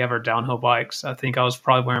enchilada. We have our downhill bikes. I think I was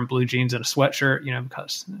probably wearing blue jeans and a sweatshirt,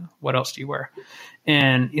 because what else do you wear?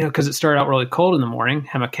 And, because it started out really cold in the morning,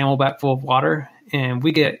 have a Camelback full of water, and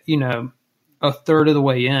we get, a third of the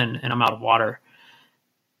way in and I'm out of water,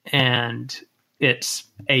 and it's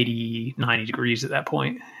 80, 90 degrees at that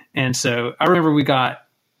point. And so I remember we got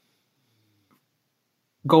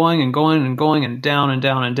going and going and going and down and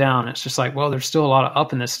down and down. It's just like, well, there's still a lot of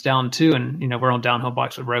up in this down too. And, we're on downhill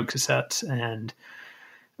bikes with road cassettes, and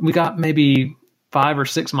we got maybe 5 or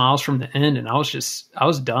 6 miles from the end. And I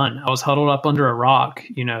was done. I was huddled up under a rock,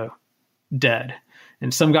 dead.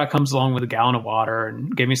 And some guy comes along with a gallon of water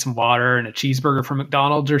and gave me some water and a cheeseburger from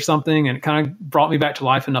McDonald's or something. And it kind of brought me back to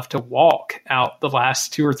life enough to walk out the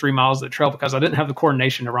last 2 or 3 miles of the trail because I didn't have the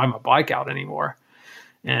coordination to ride my bike out anymore.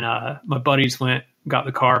 And my buddies got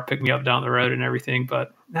the car, picked me up down the road and everything.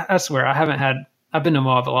 But I swear, I've been to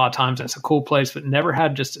Moab a lot of times, and it's a cool place, but never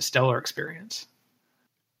had just a stellar experience.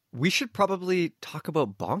 We should probably talk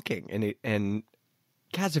about bonking. And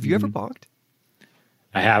Kaz, have you ever bonked?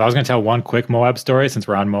 I have. I was going to tell one quick Moab story since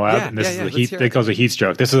we're on Moab. And this is the heat. It goes with heat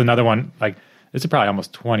stroke. This is another one. Like, this is probably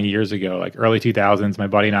almost 20 years ago, like early 2000s. My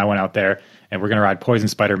buddy and I went out there, and we're going to ride Poison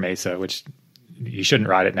Spider Mesa, which you shouldn't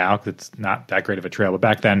ride it now because it's not that great of a trail. But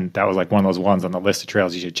back then, that was like one of those ones on the list of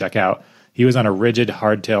trails you should check out. He was on a rigid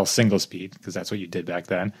hardtail single speed because that's what you did back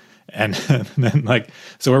then. And then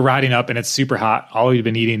so we're riding up, and it's super hot. All we've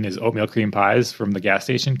been eating is oatmeal cream pies from the gas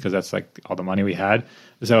station because that's like all the money we had.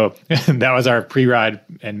 So that was our pre-ride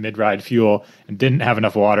and mid-ride fuel, and didn't have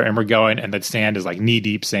enough water. And we're going, and the sand is like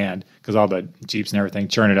knee-deep sand because all the Jeeps and everything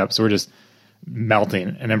churn it up. So we're just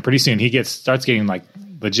melting. And then pretty soon he starts getting like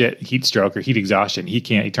legit heat stroke or heat exhaustion. He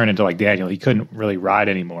turned into like Daniel. He couldn't really ride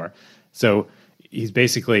anymore. So he's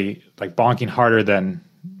basically like bonking harder than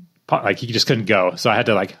like he just couldn't go. So I had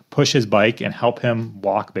to like push his bike and help him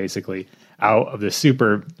walk basically out of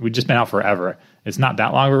the we'd just been out forever. It's not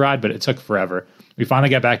that long of a ride, but it took forever. We finally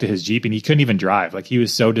got back to his Jeep, and he couldn't even drive. Like, he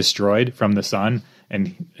was so destroyed from the sun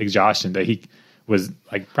and exhaustion that he was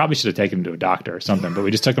like, probably should have taken him to a doctor or something, but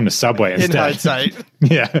we just took him to Subway instead. In hindsight.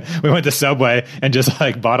 Yeah. We went to Subway and just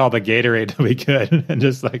like bought all the Gatorade that we could and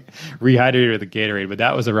just like rehydrated with the Gatorade. But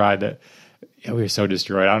that was a ride that we were so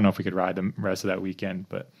destroyed. I don't know if we could ride the rest of that weekend,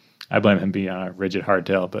 but I blame him being on a rigid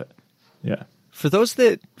hardtail. But yeah. For those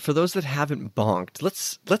that haven't bonked,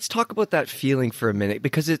 let's talk about that feeling for a minute,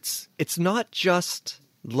 because it's not just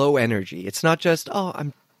low energy. It's not just, oh,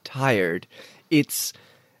 I'm tired. It's,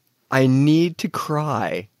 I need to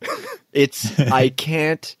cry. It's, I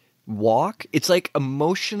can't walk. It's like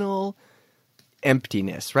emotional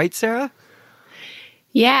emptiness, right, Sarah?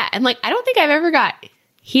 Yeah, and like, I don't think I've ever got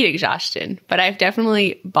heat exhaustion, but I've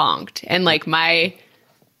definitely bonked. And like my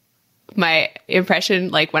impression,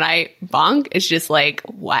 like when I bonk, is just like,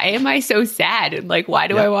 why am I so sad? And like, why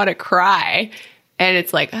do I want to cry? And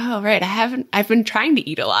it's like, oh, right. I've been trying to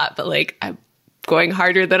eat a lot, but like I'm going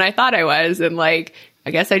harder than I thought I was. And like,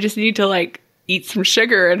 I guess I just need to like eat some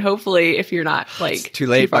sugar, and hopefully, if you're not like too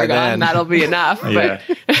late far by then. gone, that'll be enough. Yeah.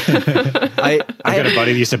 I I got a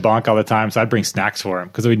buddy that used to bonk all the time, so I'd bring snacks for him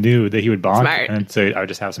because we knew that he would bonk. Smart. And so I would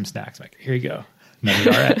just have some snacks. Like, here you go. And then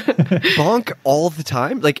we'd all right. bonk all the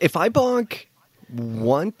time. Like if I bonk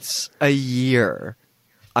once a year,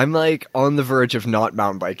 I'm like on the verge of not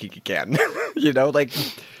mountain biking again. You know, like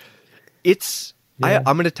it's. Yeah.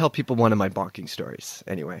 I'm going to tell people one of my bonking stories.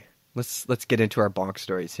 Anyway, let's get into our bonk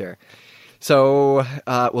stories here. So,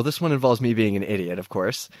 well, this one involves me being an idiot, of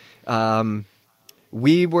course.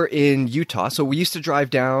 We were in Utah, so we used to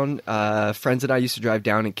drive down. Friends and I used to drive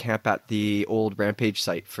down and camp at the old Rampage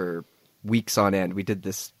site for weeks on end. We did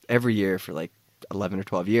this every year for like 11 or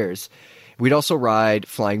 12 years. We'd also ride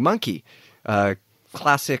Flying Monkey,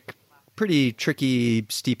 classic, pretty tricky,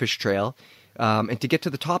 steepish trail. And to get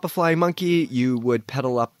to the top of Flying Monkey, you would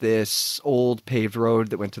pedal up this old paved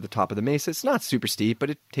road that went to the top of the mesa. It's not super steep,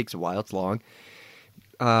 but it takes a while. It's long.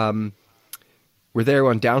 We're there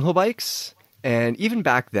on downhill bikes. And even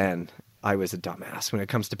back then, I was a dumbass when it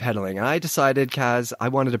comes to pedaling. And I decided, Kaz, I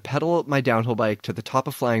wanted to pedal my downhill bike to the top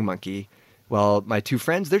of Flying Monkey. Well, my two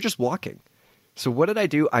friends, they're just walking. So what did I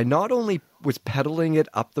do? I not only was pedaling it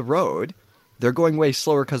up the road, they're going way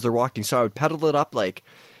slower because they're walking. So I would pedal it up like,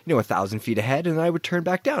 1,000 feet ahead, and I would turn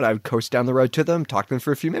back down. I would coast down the road to them, talk to them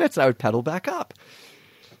for a few minutes, and I would pedal back up.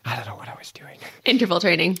 I don't know what I was doing. Interval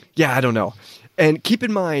training. Yeah, I don't know. And keep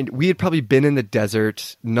in mind, we had probably been in the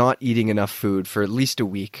desert, not eating enough food for at least a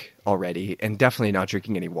week already, and definitely not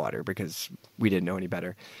drinking any water because we didn't know any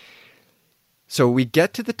better. So we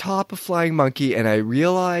get to the top of Flying Monkey, and I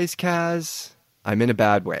realize, Kaz, I'm in a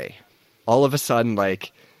bad way. All of a sudden,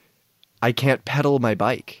 like, I can't pedal my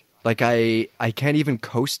bike. Like, I can't even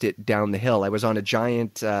coast it down the hill. I was on a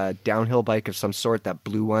giant downhill bike of some sort, that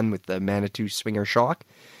blue one with the Manitou swinger shock.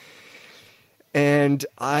 And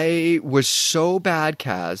I was so bad,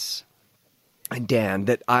 Kaz and Dan,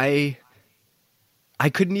 that I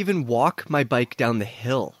couldn't even walk my bike down the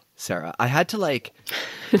hill, Sarah. I had to, like,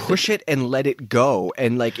 push it and let it go.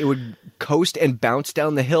 And, like, it would coast and bounce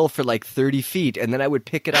down the hill for, like, 30 feet. And then I would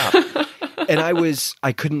pick it up. And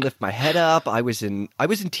I couldn't lift my head up. I was in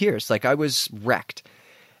tears. Like, I was wrecked.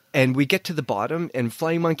 And we get to the bottom, and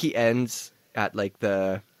Flying Monkey ends at like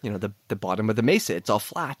the bottom of the mesa. It's all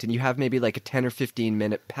flat, and you have maybe like a 10 or 15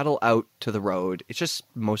 minute pedal out to the road. It's just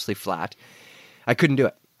mostly flat. I couldn't do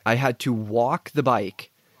it. I had to walk the bike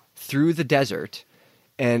through the desert,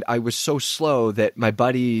 and I was so slow that my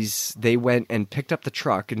buddies, they went and picked up the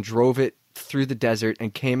truck and drove it through the desert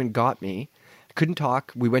and came and got me. I couldn't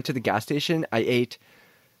talk. We went to the gas station. I ate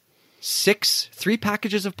 3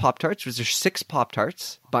 packages of Pop-Tarts. There 6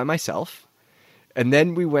 Pop-Tarts by myself. And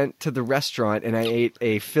then we went to the restaurant and I ate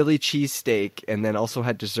a Philly cheesesteak and then also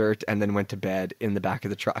had dessert and then went to bed in the back of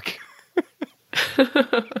the truck.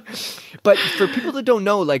 But for people that don't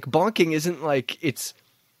know, like, bonking isn't like it's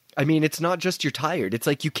not just you're tired. It's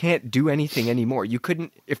like you can't do anything anymore. You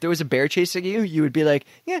couldn't, if there was a bear chasing you, you would be like,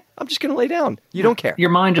 yeah, I'm just going to lay down. You don't care. Your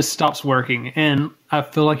mind just stops working. And I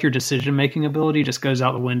feel like your decision-making ability just goes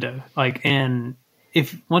out the window. Like, and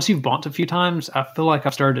once you've bonked a few times, I feel like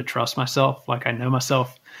I've started to trust myself. Like, I know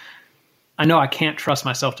myself. I know I can't trust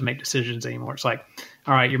myself to make decisions anymore. It's like,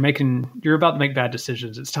 all right, you're about to make bad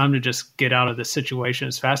decisions. It's time to just get out of this situation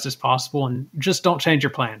as fast as possible and just don't change your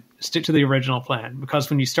plan. Stick to the original plan, because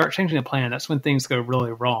when you start changing a plan, that's when things go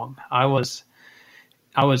really wrong. I was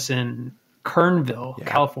in Kernville,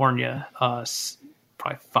 California,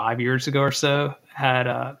 probably 5 years ago or so.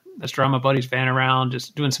 I was driving my buddy's van around,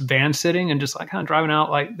 just doing some van sitting and just like kind of driving out.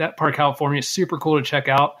 Like, that part of California is super cool to check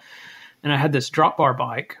out. And I had this drop bar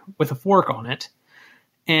bike with a fork on it.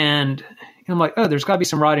 And I'm like, oh, there's got to be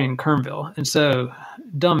some riding in Kernville. And so,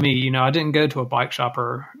 dumb me, I didn't go to a bike shop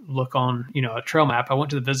or look on, a trail map. I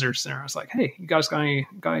went to the visitor center. I was like, hey, you guys got any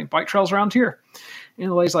bike trails around here?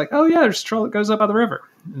 And the lady's like, oh, yeah, there's a trail that goes up by the river.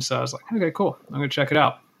 And so I was like, okay, cool. I'm going to check it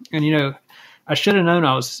out. And, I should have known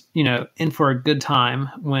I was, in for a good time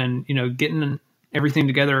when, getting everything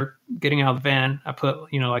together, getting out of the van. I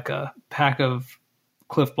put, like a pack of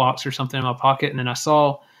Cliff Blocks or something in my pocket. And then I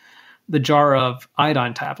saw the jar of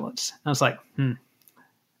iodine tablets. I was like,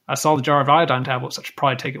 I saw the jar of iodine tablets. I should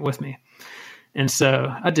probably take it with me. And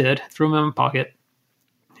so I did, threw them in my pocket,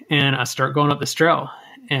 and I start going up this trail.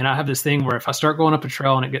 And I have this thing where if I start going up a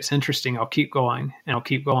trail and it gets interesting, I'll keep going and I'll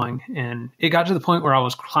keep going. And it got to the point where I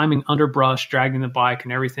was climbing underbrush, dragging the bike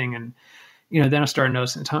and everything. And, then I started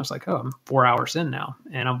noticing times like, oh, I'm 4 hours in now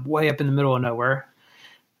and I'm way up in the middle of nowhere.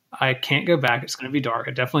 I can't go back. It's going to be dark.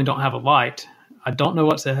 I definitely don't have a light. I don't know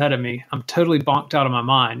what's ahead of me. I'm totally bonked out of my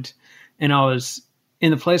mind. And I was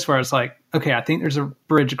in the place where I was like, okay, I think there's a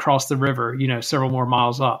bridge across the river, several more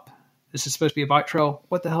miles up. This is supposed to be a bike trail.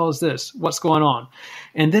 What the hell is this? What's going on?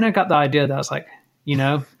 And then I got the idea that I was like,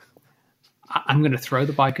 I'm going to throw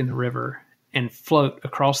the bike in the river and float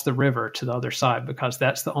across the river to the other side, because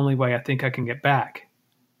that's the only way I think I can get back.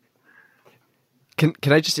 Can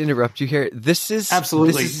I just interrupt you here? This is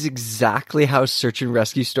exactly how search and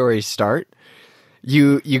rescue stories start.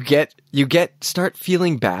 You start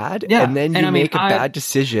feeling bad, and then you make a bad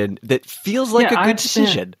decision that feels like a good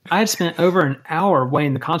decision. I had spent over an hour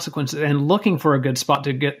weighing the consequences and looking for a good spot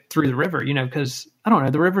to get through the river, because I don't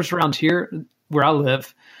know, the rivers around here where I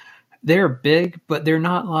live, they're big, but they're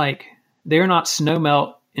not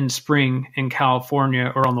snowmelt in spring in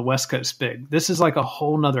California or on the West Coast big. This is like a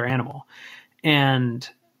whole nother animal. And,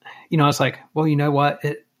 it's like, well, you know what?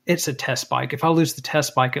 It's a test bike. If I lose the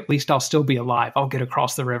test bike, at least I'll still be alive. I'll get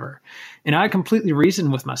across the river. And I completely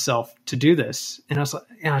reasoned with myself to do this. And I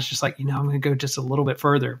was just like, I'm going to go just a little bit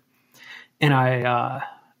further. And I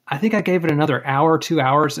think I gave it another hour, 2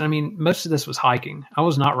 hours. I mean, most of this was hiking. I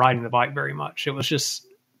was not riding the bike very much. It was just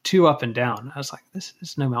too up and down. I was like, this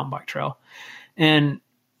is no mountain bike trail. And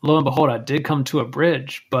lo and behold, I did come to a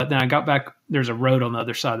bridge, but then I got back. There's a road on the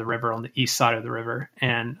other side of the river, on the east side of the river.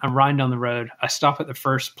 And I'm riding down the road. I stop at the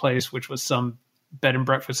first place, which was some bed and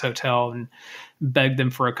breakfast hotel, and begged them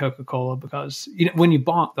for a Coca-Cola, because when you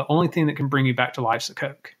bonk, the only thing that can bring you back to life's a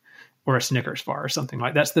Coke or a Snickers bar or something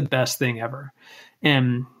like that. That's the best thing ever.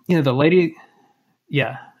 And, the lady,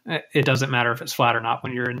 it doesn't matter if it's flat or not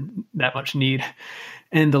when you're in that much need.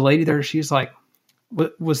 And the lady there, she's like,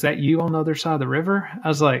 was that you on the other side of the river? I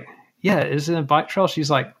was like, yeah, is it a bike trail?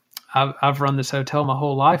 She's like, I've run this hotel my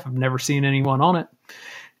whole life. I've never seen anyone on it.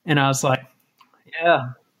 And I was like,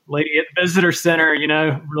 yeah, lady at the visitor center,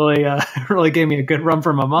 really gave me a good run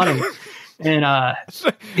for my money. And,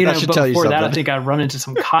 but before that, I think I run into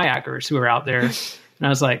some kayakers who are out there. And I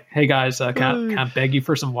was like, hey guys, can I beg you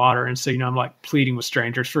for some water? And so, I'm like pleading with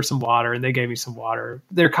strangers for some water, and they gave me some water.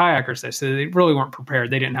 They're kayakers. They said they really weren't prepared.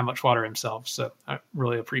 They didn't have much water themselves. So I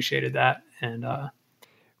really appreciated that. And,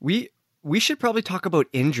 we should probably talk about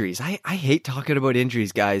injuries. I hate talking about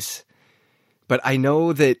injuries, guys, but I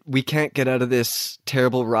know that we can't get out of this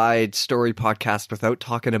terrible ride story podcast without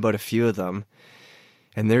talking about a few of them.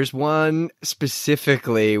 And there's one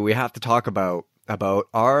specifically we have to talk about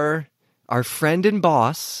our friend and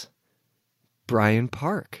boss, Brian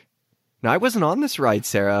Park. Now, I wasn't on this ride,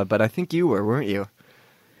 Sarah, but I think you were, weren't you?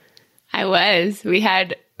 I was.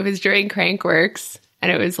 It was during Crankworks,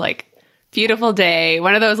 and it was like beautiful day.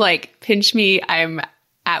 One of those like, pinch me, I'm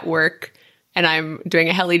at work and I'm doing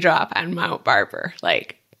a heli drop on Mount Barber.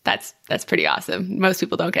 Like that's pretty awesome. Most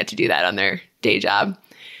people don't get to do that on their day job.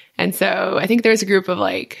 And so I think there was a group of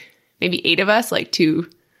like maybe 8 of us, like 2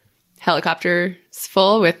 helicopters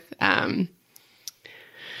full with,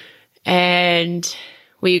 and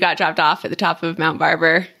we got dropped off at the top of Mount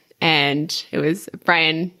Barber, and it was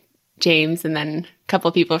Brian, James, and then a couple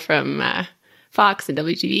of people from, Fox and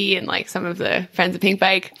WTV and like some of the friends of Pink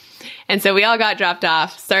Bike. And so we all got dropped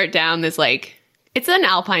off, start down this, like, it's an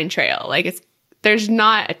alpine trail. Like there's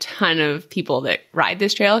not a ton of people that ride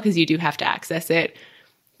this trail, because you do have to access it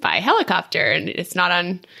by helicopter, and it's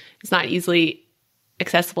not easily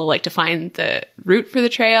accessible, like to find the route for the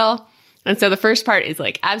trail. And so the first part is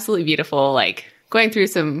like absolutely beautiful, like going through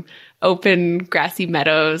some open grassy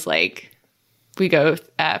meadows, like we go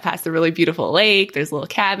past a really beautiful lake. There's a little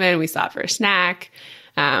cabin. We stop for a snack.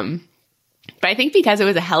 But I think because it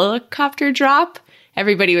was a helicopter drop,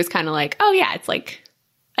 everybody was kind of like, oh yeah, it's like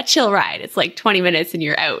a chill ride. It's like 20 minutes and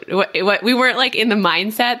you're out. We weren't like in the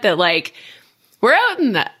mindset that like we're out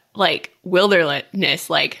in the like wilderness,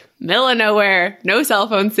 like middle of nowhere, no cell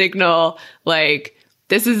phone signal. Like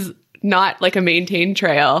this is not like a maintained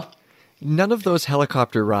trail. None of those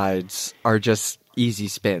helicopter rides are just easy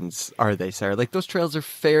spins, are they, Sarah? Like those trails are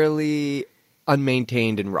fairly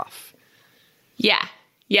unmaintained and rough. Yeah.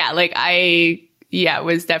 Like I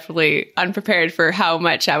was definitely unprepared for how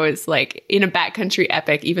much I was like in a backcountry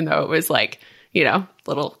epic, even though it was like,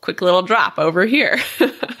 quick little drop over here.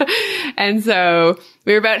 And so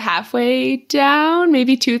we were about halfway down,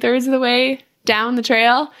 maybe 2/3 of the way down the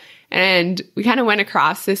trail. And we kind of went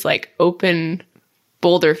across this like open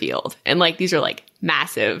boulder field. And like, these are like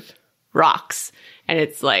massive rocks. And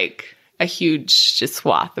it's like a huge just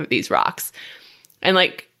swath of these rocks. And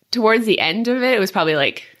like towards the end of it, it was probably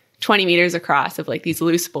like 20 meters across of like these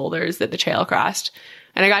loose boulders that the trail crossed.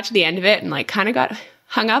 And I got to the end of it and like kind of got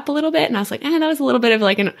hung up a little bit. And I was like, that was a little bit of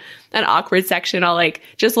like an awkward section. I'll like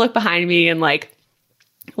just look behind me and like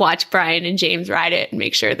watch Brian and James ride it and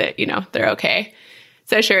make sure that, they're okay.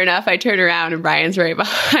 So sure enough, I turn around and Brian's right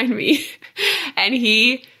behind me and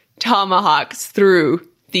he tomahawks through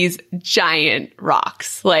these giant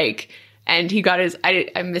rocks. And he got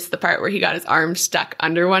I missed the part where he got his arm stuck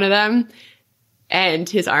under one of them and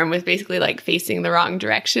his arm was basically facing the wrong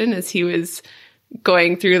direction as he was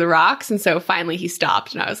going through the rocks. And so finally he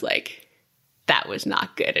stopped and I was like, that was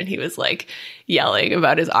not good. And he was yelling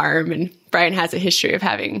about his arm, and Brian has a history of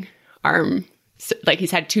having he's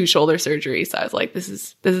had 2 shoulder surgeries. So I was like, this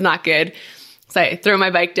is not good. So I throw my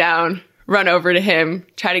bike down, run over to him,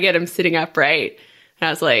 try to get him sitting upright. And I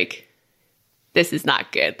was like, this is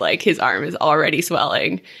not good. His arm is already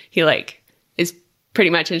swelling. He is pretty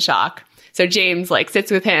much in shock. So James sits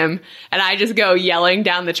with him and I just go yelling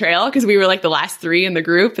down the trail because we were the last 3 in the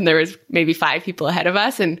group and there was maybe 5 people ahead of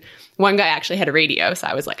us. And one guy actually had a radio. So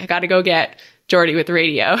I was like, I got to go get Jordy with the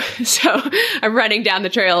radio. So I'm running down the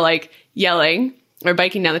trail, yelling, or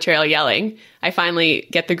biking down the trail yelling. I finally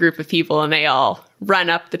get the group of people and they all run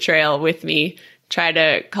up the trail with me, try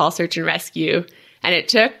to call search and rescue. And it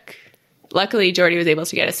took, luckily Jordy was able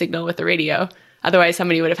to get a signal with the radio. Otherwise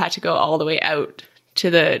somebody would have had to go all the way out to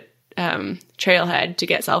the trailhead to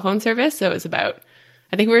get cell phone service. So it was about,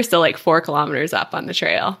 I think we were still 4 kilometers up on the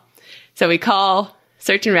trail. So we call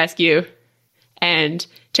search and rescue and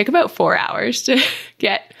took about 4 hours to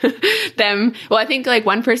get them. Well, I think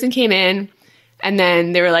one person came in and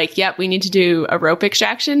then they were like, yep, we need to do a rope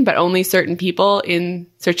extraction, but only certain people in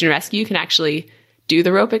search and rescue can actually do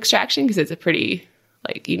the rope extraction because it's a pretty,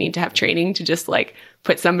 you need to have training to just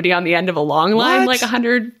put somebody on the end of a long line, What?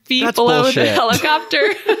 100 feet That's below bullshit. the helicopter.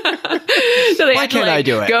 So they Why had to, can't I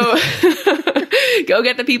do it? go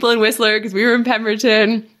get the people in Whistler because we were in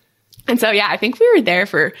Pemberton. And so, yeah, I think we were there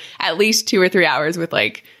for at least 2 or 3 hours with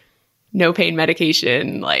no pain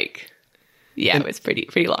medication. It was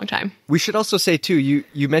pretty long time. We should also say too,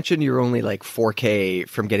 you mentioned you're only 4K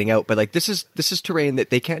from getting out, but this is terrain that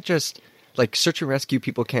they can't just search and rescue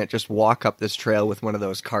people can't just walk up this trail with one of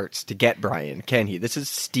those carts to get Brian, can he? This is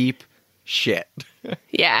steep shit.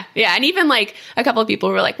 Yeah. And even a couple of people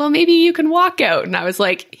were like, well, maybe you can walk out. And I was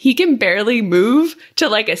like, he can barely move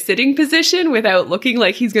to a sitting position without looking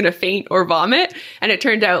like he's going to faint or vomit. And it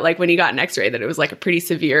turned out when he got an x-ray that it was a pretty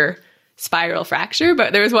severe spiral fracture.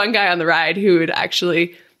 But there was one guy on the ride who had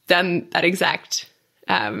actually done that exact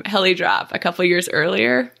heli drop a couple years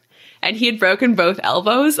earlier. And he had broken both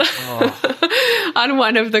elbows on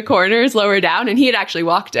one of the corners lower down. And he had actually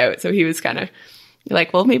walked out. So he was kind of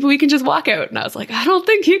well, maybe we can just walk out. And I was like, I don't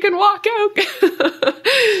think you can walk out.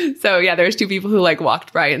 So yeah, there's 2 people who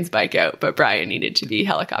walked Brian's bike out, but Brian needed to be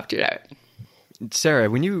helicoptered out. Sarah,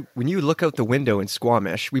 when you look out the window in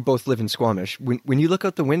Squamish, we both live in Squamish. When you look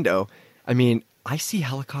out the window, I mean, I see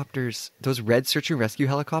helicopters, those red search and rescue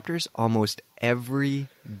helicopters, almost every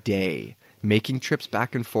day, making trips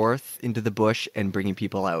back and forth into the bush and bringing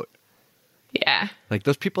people out. Yeah.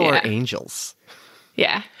 Those people are angels.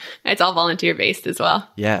 Yeah. It's all volunteer based as well.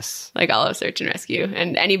 Yes. All of search and rescue.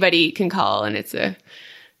 And anybody can call, and it's a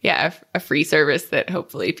free service that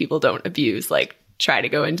hopefully people don't abuse. Try to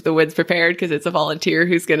go into the woods prepared because it's a volunteer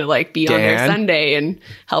who's going to be on their Sunday and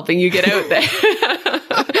helping you get out there.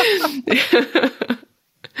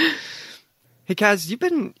 Hey Kaz,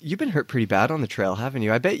 you've been hurt pretty bad on the trail, haven't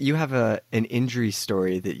you? I bet you have an injury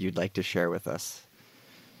story that you'd like to share with us,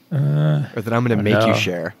 or that I'm going to make you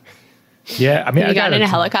share. Yeah, I mean, you got in a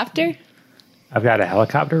helicopter? I've got a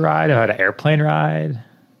helicopter ride. I've had an airplane ride.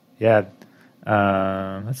 Yeah.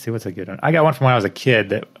 Let's see, what's a good one? I got one from when I was a kid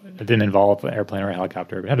that didn't involve an airplane or a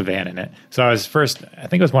helicopter, but it had a van in it. So I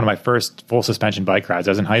think it was one of my first full suspension bike rides.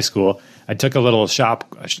 I was in high school. I took a little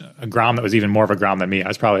shop, a Grom that was even more of a Grom than me.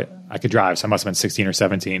 I could drive, so I must have been 16 or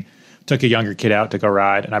 17. Took a younger kid out to go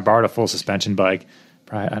ride, and I borrowed a full suspension bike.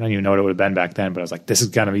 Probably, I don't even know what it would have been back then, but I was like, this is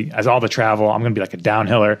going to be, as all the travel, I'm going to be like a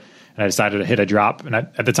downhiller. And I decided to hit a drop. And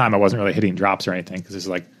at the time, I wasn't really hitting drops or anything because it's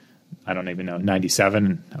I don't even know, 97.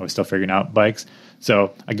 And I was still figuring out bikes.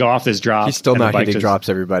 So I go off this drop. He's still not hitting drops,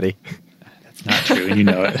 everybody. That's not true, and you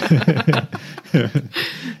know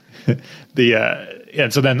it.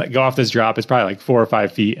 And so then go off this drop. It's probably 4 or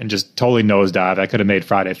 5 feet and just totally nosedive. I could have made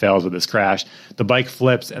Friday fails with this crash. The bike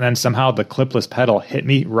flips, and then somehow the clipless pedal hit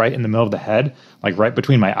me right in the middle of the head, right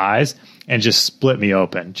between my eyes, and just split me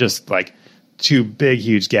open. Just 2 big,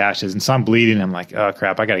 huge gashes. And so I'm bleeding. I'm like, oh,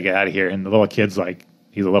 crap, I got to get out of here. And the little kid's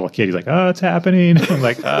he's a little kid. He's like, oh, it's happening. I'm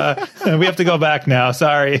like, we have to go back now.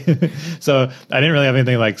 Sorry. So I didn't really have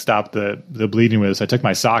anything stop the bleeding with. So I took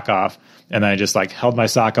my sock off, and then I just held my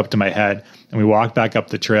sock up to my head, and we walked back up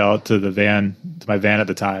the trail to my van at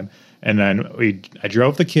the time. And then I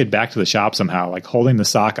drove the kid back to the shop somehow, holding the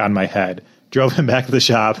sock on my head, drove him back to the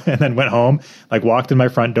shop, and then went home, like walked in my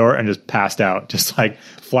front door and just passed out, just like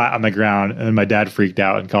flat on the ground. And then my dad freaked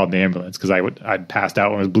out and called the ambulance because I'd passed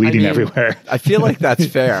out and was bleeding everywhere. I feel like that's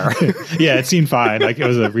fair. Yeah, it seemed fine. Like it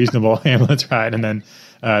was a reasonable ambulance ride. And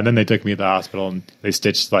then they took me to the hospital and they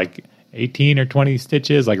stitched like 18 or 20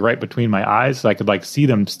 stitches, like right between my eyes. So I could like see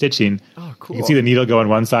them stitching. Oh, cool. You can see the needle go on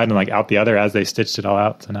one side and like out the other as they stitched it all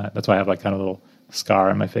out. So that's why I have like kind of a little scar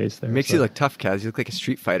on my face there. It makes you look tough, Kaz. You look like a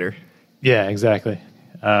street fighter. Yeah, exactly.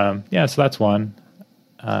 So that's one.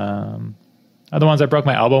 Other ones, I broke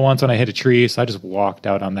my elbow once when I hit a tree, so I just walked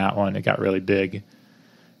out on that one. It got really big.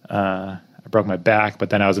 I broke my back, but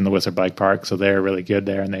then I was in the Whistler Bike Park, so they're really good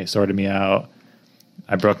there, and they sorted me out.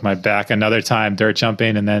 I broke my back another time dirt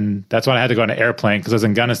jumping, and then that's when I had to go on an airplane because I was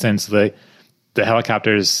in Gunnison, so the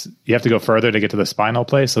helicopters, you have to go further to get to the spinal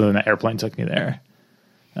place, so then the airplane took me there.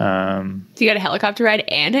 So you got a helicopter ride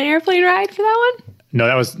and an airplane ride for that one? No,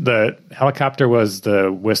 that was the helicopter was the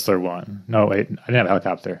Whistler one. No, wait, I didn't have a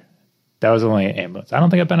helicopter. That was only an ambulance. I don't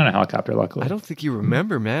think I've been on a helicopter, luckily. I don't think you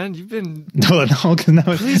remember, man. You've been... No,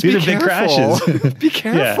 because these are big crashes. Be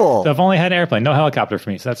careful. Yeah. So I've only had an airplane, no helicopter for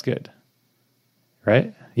me, so that's good.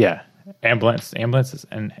 Right? Yeah. Ambulances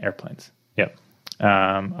and airplanes. Yep.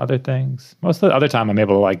 Other things. Most of the other time I'm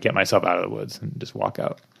able to like get myself out of the woods and just walk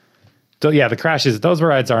out. So yeah, the crashes, those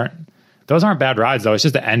aren't bad rides though. It's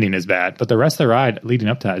just the ending is bad. But the rest of the ride leading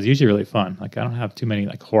up to that is usually really fun. Like I don't have too many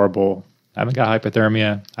like horrible, I haven't got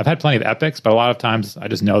hypothermia. I've had plenty of epics, but a lot of times I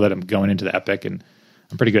just know that I'm going into the epic and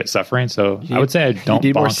I'm pretty good at suffering. So I would say I don't you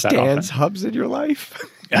need more bonk that often. stands, hubs in your life.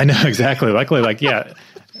 I know, exactly. Luckily, like, yeah,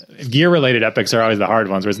 gear-related epics are always the hard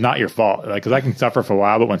ones where it's not your fault. Like, because I can suffer for a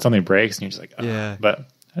while, but when something breaks and you're just like, oh. Yeah. But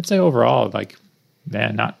I'd say overall, like,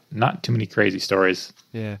 man, not too many crazy stories.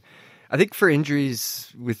 Yeah. I think for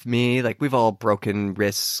injuries with me, like we've all broken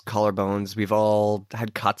wrists, collarbones. We've all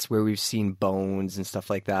had cuts where we've seen bones and stuff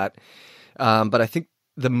like that. But I think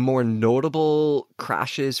the more notable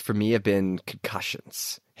crashes for me have been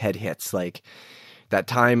concussions, head hits. Like that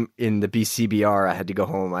time in the BCBR, I had to go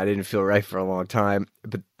home. I didn't feel right for a long time.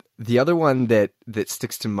 But the other one that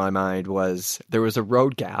sticks to my mind was there was a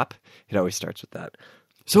road gap. It always starts with that.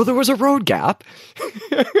 So there was a road gap,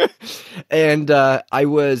 and I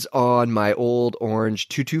was on my old orange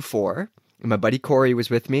 224, and my buddy Corey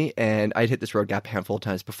was with me, and I'd hit this road gap a handful of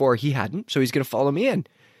times before. He hadn't, so he's going to follow me in,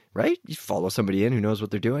 right? You follow somebody in who knows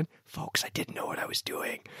what they're doing. Folks, I didn't know what I was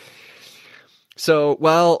doing. So,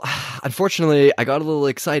 well, unfortunately, I got a little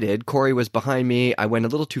excited. Corey was behind me. I went a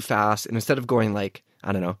little too fast, and instead of going like,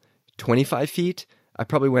 I don't know, 25 feet, I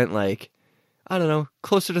probably went like, I don't know,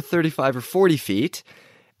 closer to 35 or 40 feet.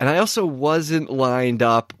 And I also wasn't lined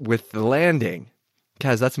up with the landing.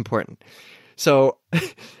 Kaz, that's important. So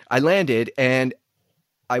I landed and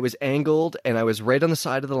I was angled and I was right on the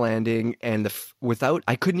side of the landing and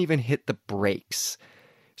I couldn't even hit the brakes.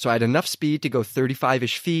 So I had enough speed to go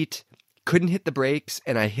 35-ish feet, couldn't hit the brakes,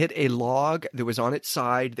 and I hit a log that was on its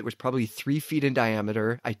side that was probably 3 feet in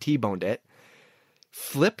diameter. I T-boned it,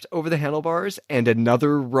 flipped over the handlebars, and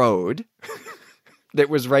another road that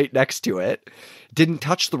was right next to it didn't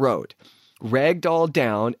touch the road, ragdolled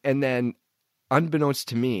down, and then, unbeknownst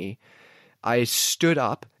to me, I stood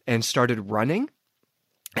up and started running,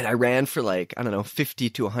 and I ran for like, I don't know, 50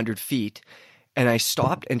 to 100 feet, and I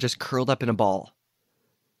stopped and just curled up in a ball.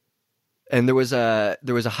 And there was a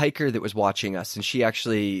hiker that was watching us, and she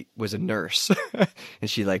actually was a nurse, and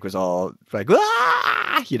she like was all like,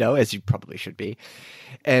 ah! You know, as you probably should be.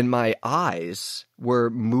 And my eyes were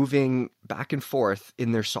moving back and forth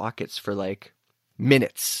in their sockets for like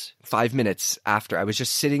minutes, 5 minutes after. I was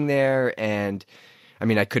just sitting there, and I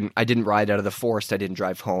mean, I didn't ride out of the forest. I didn't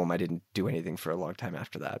drive home. I didn't do anything for a long time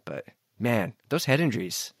after that. But man, those head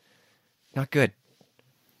injuries, not good.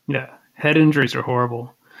 Yeah, head injuries are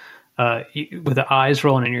horrible. With the eyes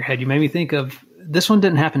rolling in your head, you made me think of, this one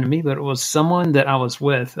didn't happen to me, but it was someone that I was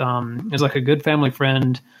with. It was like a good family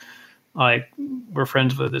friend. Like we're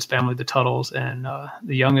friends with this family, the Tuttles, and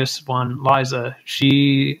the youngest one, Liza,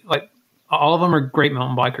 she like, all of them are great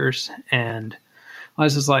mountain bikers, and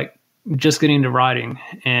Liza's like just getting into riding,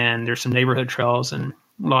 and there's some neighborhood trails, and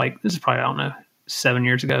like, this is probably, I don't know, 7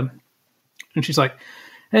 years ago. And she's like,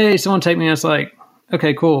 hey, someone take me. And it's like,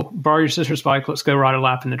 okay, cool. Borrow your sister's bike. Let's go ride a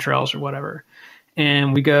lap in the trails or whatever.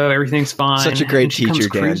 And we go, everything's fine. Such a great teacher,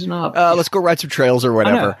 Dan. Let's go ride some trails or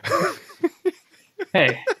whatever.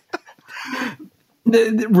 Hey,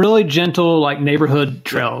 the really gentle, like neighborhood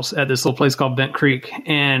trails at this little place called Bent Creek.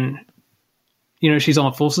 And, you know, she's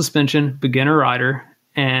on full suspension, beginner rider,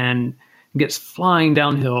 and gets flying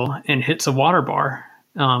downhill and hits a water bar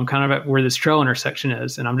kind of at where this trail intersection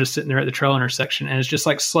is. And I'm just sitting there at the trail intersection, and it's just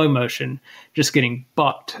like slow motion, just getting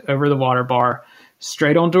bucked over the water bar,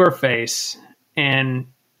 straight onto her face and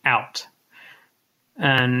out.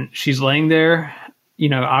 And she's laying there.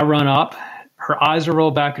 I run up. Her eyes are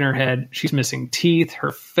rolled back in her head. She's missing teeth.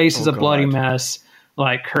 Her face is a bloody mess.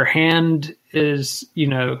 Like, her hand is,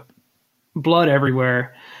 blood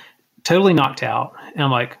everywhere. Totally knocked out. And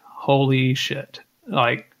I'm like, holy shit.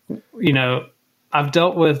 Like, I've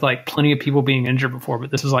dealt with like plenty of people being injured before,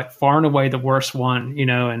 but this is like far and away the worst one,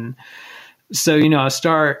 and so,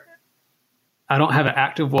 I don't have an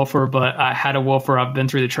active wolfer, but I had a wolfer. I've been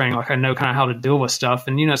through the training. Like, I know kind of how to deal with stuff.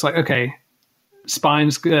 And, it's like, okay,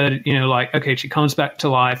 spine's good, like, okay, she comes back to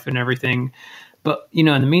life and everything. But, in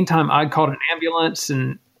the meantime, I called an ambulance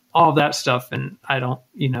and all of that stuff. And I don't,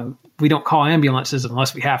 we don't call ambulances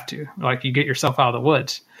unless we have to. Like, you get yourself out of the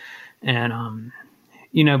woods. And,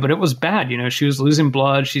 but it was bad. She was losing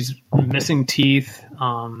blood. She's missing teeth.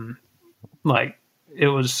 Like, it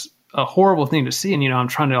was a horrible thing to see. And, I'm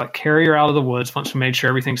trying to like carry her out of the woods once we made sure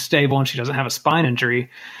everything's stable and she doesn't have a spine injury.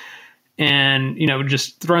 And,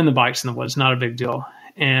 just throwing the bikes in the woods, not a big deal.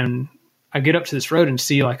 And I get up to this road and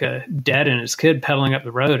see like a dad and his kid pedaling up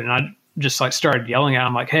the road. And I just like started yelling at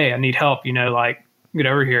him like, hey, I need help, like, get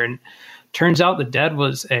over here. And turns out the dad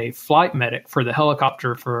was a flight medic for the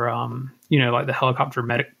helicopter for, like the helicopter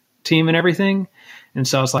medic team and everything. And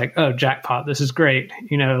so I was like, oh, jackpot, this is great.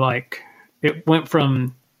 Like, it went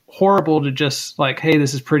from horrible to just like, hey,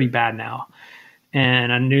 this is pretty bad now.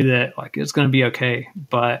 And I knew that like it's going to be okay.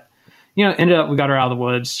 But, ended up, we got her out of the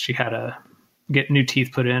woods. She had to get new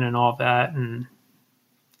teeth put in and all of that. And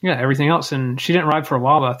yeah, everything else. And she didn't ride for a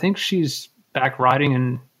while, but I think she's back riding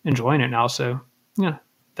and enjoying it now. So yeah,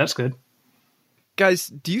 that's good. Guys,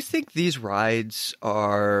 do you think these rides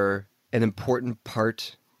are an important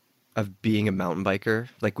part of being a mountain biker?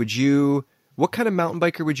 Like, what kind of mountain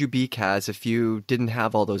biker would you be, Kaz, if you didn't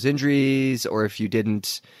have all those injuries or if you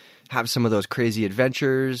didn't have some of those crazy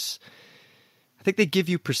adventures? I think they give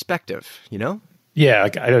you perspective, Yeah,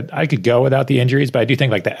 like I could go without the injuries, but I do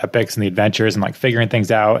think like the epics and the adventures and like figuring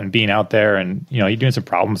things out and being out there and, you're doing some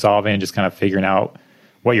problem solving and just kind of figuring out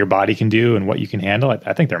what your body can do and what you can handle.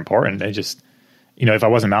 I think they're important. They just, if I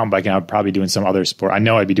wasn't mountain biking, I'd probably be doing some other sport. I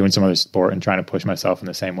know I'd be doing some other sport and trying to push myself in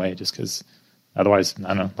the same way just because otherwise, I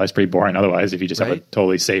don't know, life's pretty boring. Otherwise, if you just have a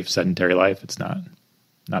totally safe sedentary life, it's not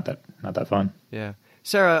that fun. Yeah.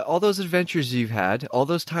 Sarah, all those adventures you've had, all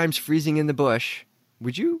those times freezing in the bush,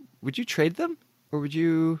 would you trade them or would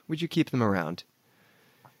you keep them around?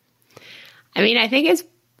 I mean, I think it's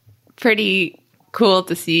pretty cool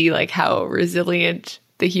to see like how resilient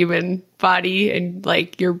the human body and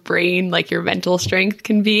like your brain, like your mental strength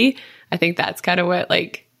can be. I think that's kind of what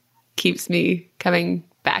like keeps me coming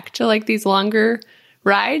back to like these longer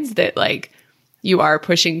rides, that like you are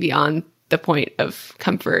pushing beyond the point of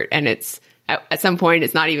comfort, and it's at some point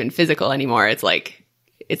it's not even physical anymore. It's like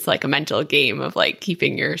a mental game of like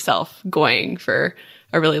keeping yourself going for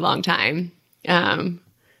a really long time.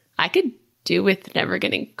 I could do with never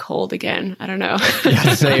getting cold again. I don't know.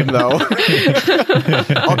 Yeah, same though.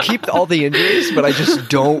 I'll keep all the injuries, but I just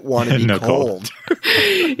don't want to be cold.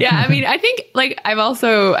 Yeah, I mean, I think like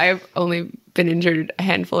I've only been injured a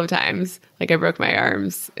handful of times. Like I broke my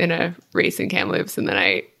arms in a race in Kamloops, and then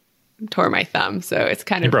I tore my thumb. So it's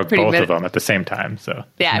kind of broke both of them at the same time. So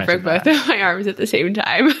yeah, I broke both of my arms at the same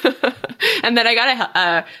time. And then I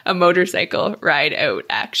got a motorcycle ride out.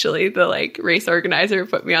 Actually, the like race organizer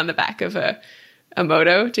put me on the back of a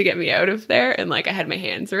moto to get me out of there, and like I had my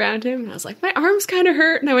hands around him, and I was like, my arms kind of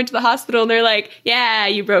hurt, and I went to the hospital, and they're like, yeah,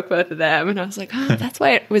 you broke both of them. And I was like, oh, that's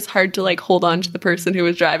why it was hard to like hold on to the person who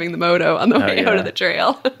was driving the moto on the way out of the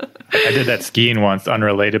trail. I did that skiing once,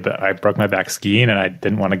 unrelated, but I broke my back skiing, and I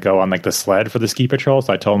didn't want to go on like the sled for the ski patrol,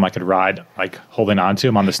 so I told him I could ride like holding on to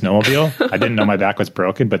him on the snowmobile. I didn't know my back was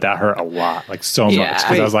broken, but that hurt a lot, like so much,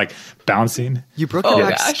 because I was like bouncing. You broke your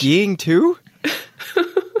back skiing too?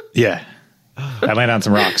 Yeah. I landed on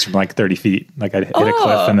some rocks from like 30 feet. Like I hit a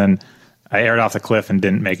cliff, and then I aired off the cliff and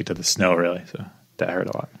didn't make it to the snow really. So that hurt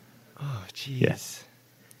a lot. Oh, jeez.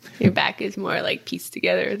 Yeah. Your back is more like pieced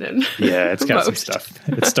together than it's got some stuff.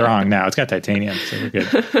 It's strong now. It's got titanium, so we're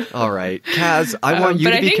good. All right. Kaz, I want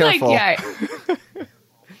you to be careful. Like,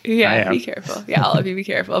 be careful. Yeah, all of you be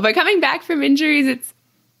careful. But coming back from injuries, it's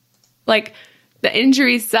like the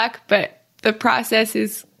injuries suck, but the process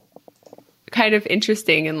is kind of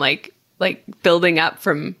interesting and like building up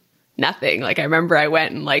from nothing. Like I remember I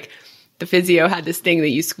went and like the physio had this thing that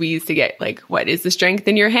you squeeze to get like, what is the strength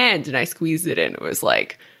in your hand? And I squeezed it and it was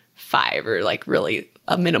like 5 or like really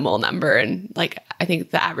a minimal number. And like, I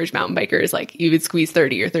think the average mountain biker is like, you would squeeze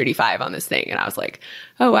 30 or 35 on this thing. And I was like,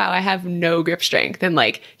 oh, wow, I have no grip strength. And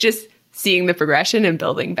like, just seeing the progression and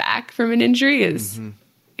building back from an injury is,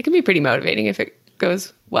 it can be pretty motivating if it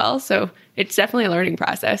goes well. So it's definitely a learning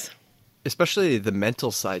process. Especially the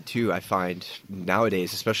mental side too, I find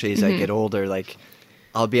nowadays, especially as I get older, like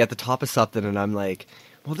I'll be at the top of something and I'm like,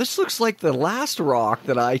 well, this looks like the last rock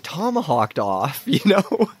that I tomahawked off, you know?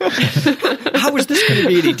 How is this going to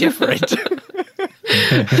be any different?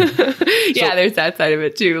 Yeah, there's that side of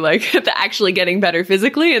it too. Like the actually getting better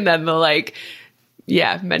physically, and then the like,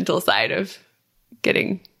 mental side of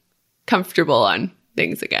getting comfortable on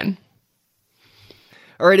things again.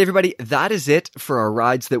 All right, everybody, that is it for our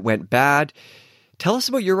rides that went bad. Tell us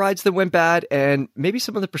about your rides that went bad and maybe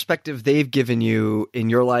some of the perspective they've given you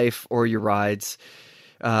in your life or your rides.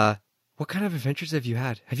 What kind of adventures have you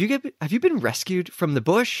had? Have you been rescued from the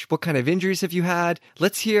bush? What kind of injuries have you had?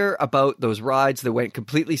 Let's hear about those rides that went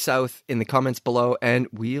completely south in the comments below, and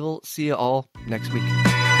we'll see you all next week.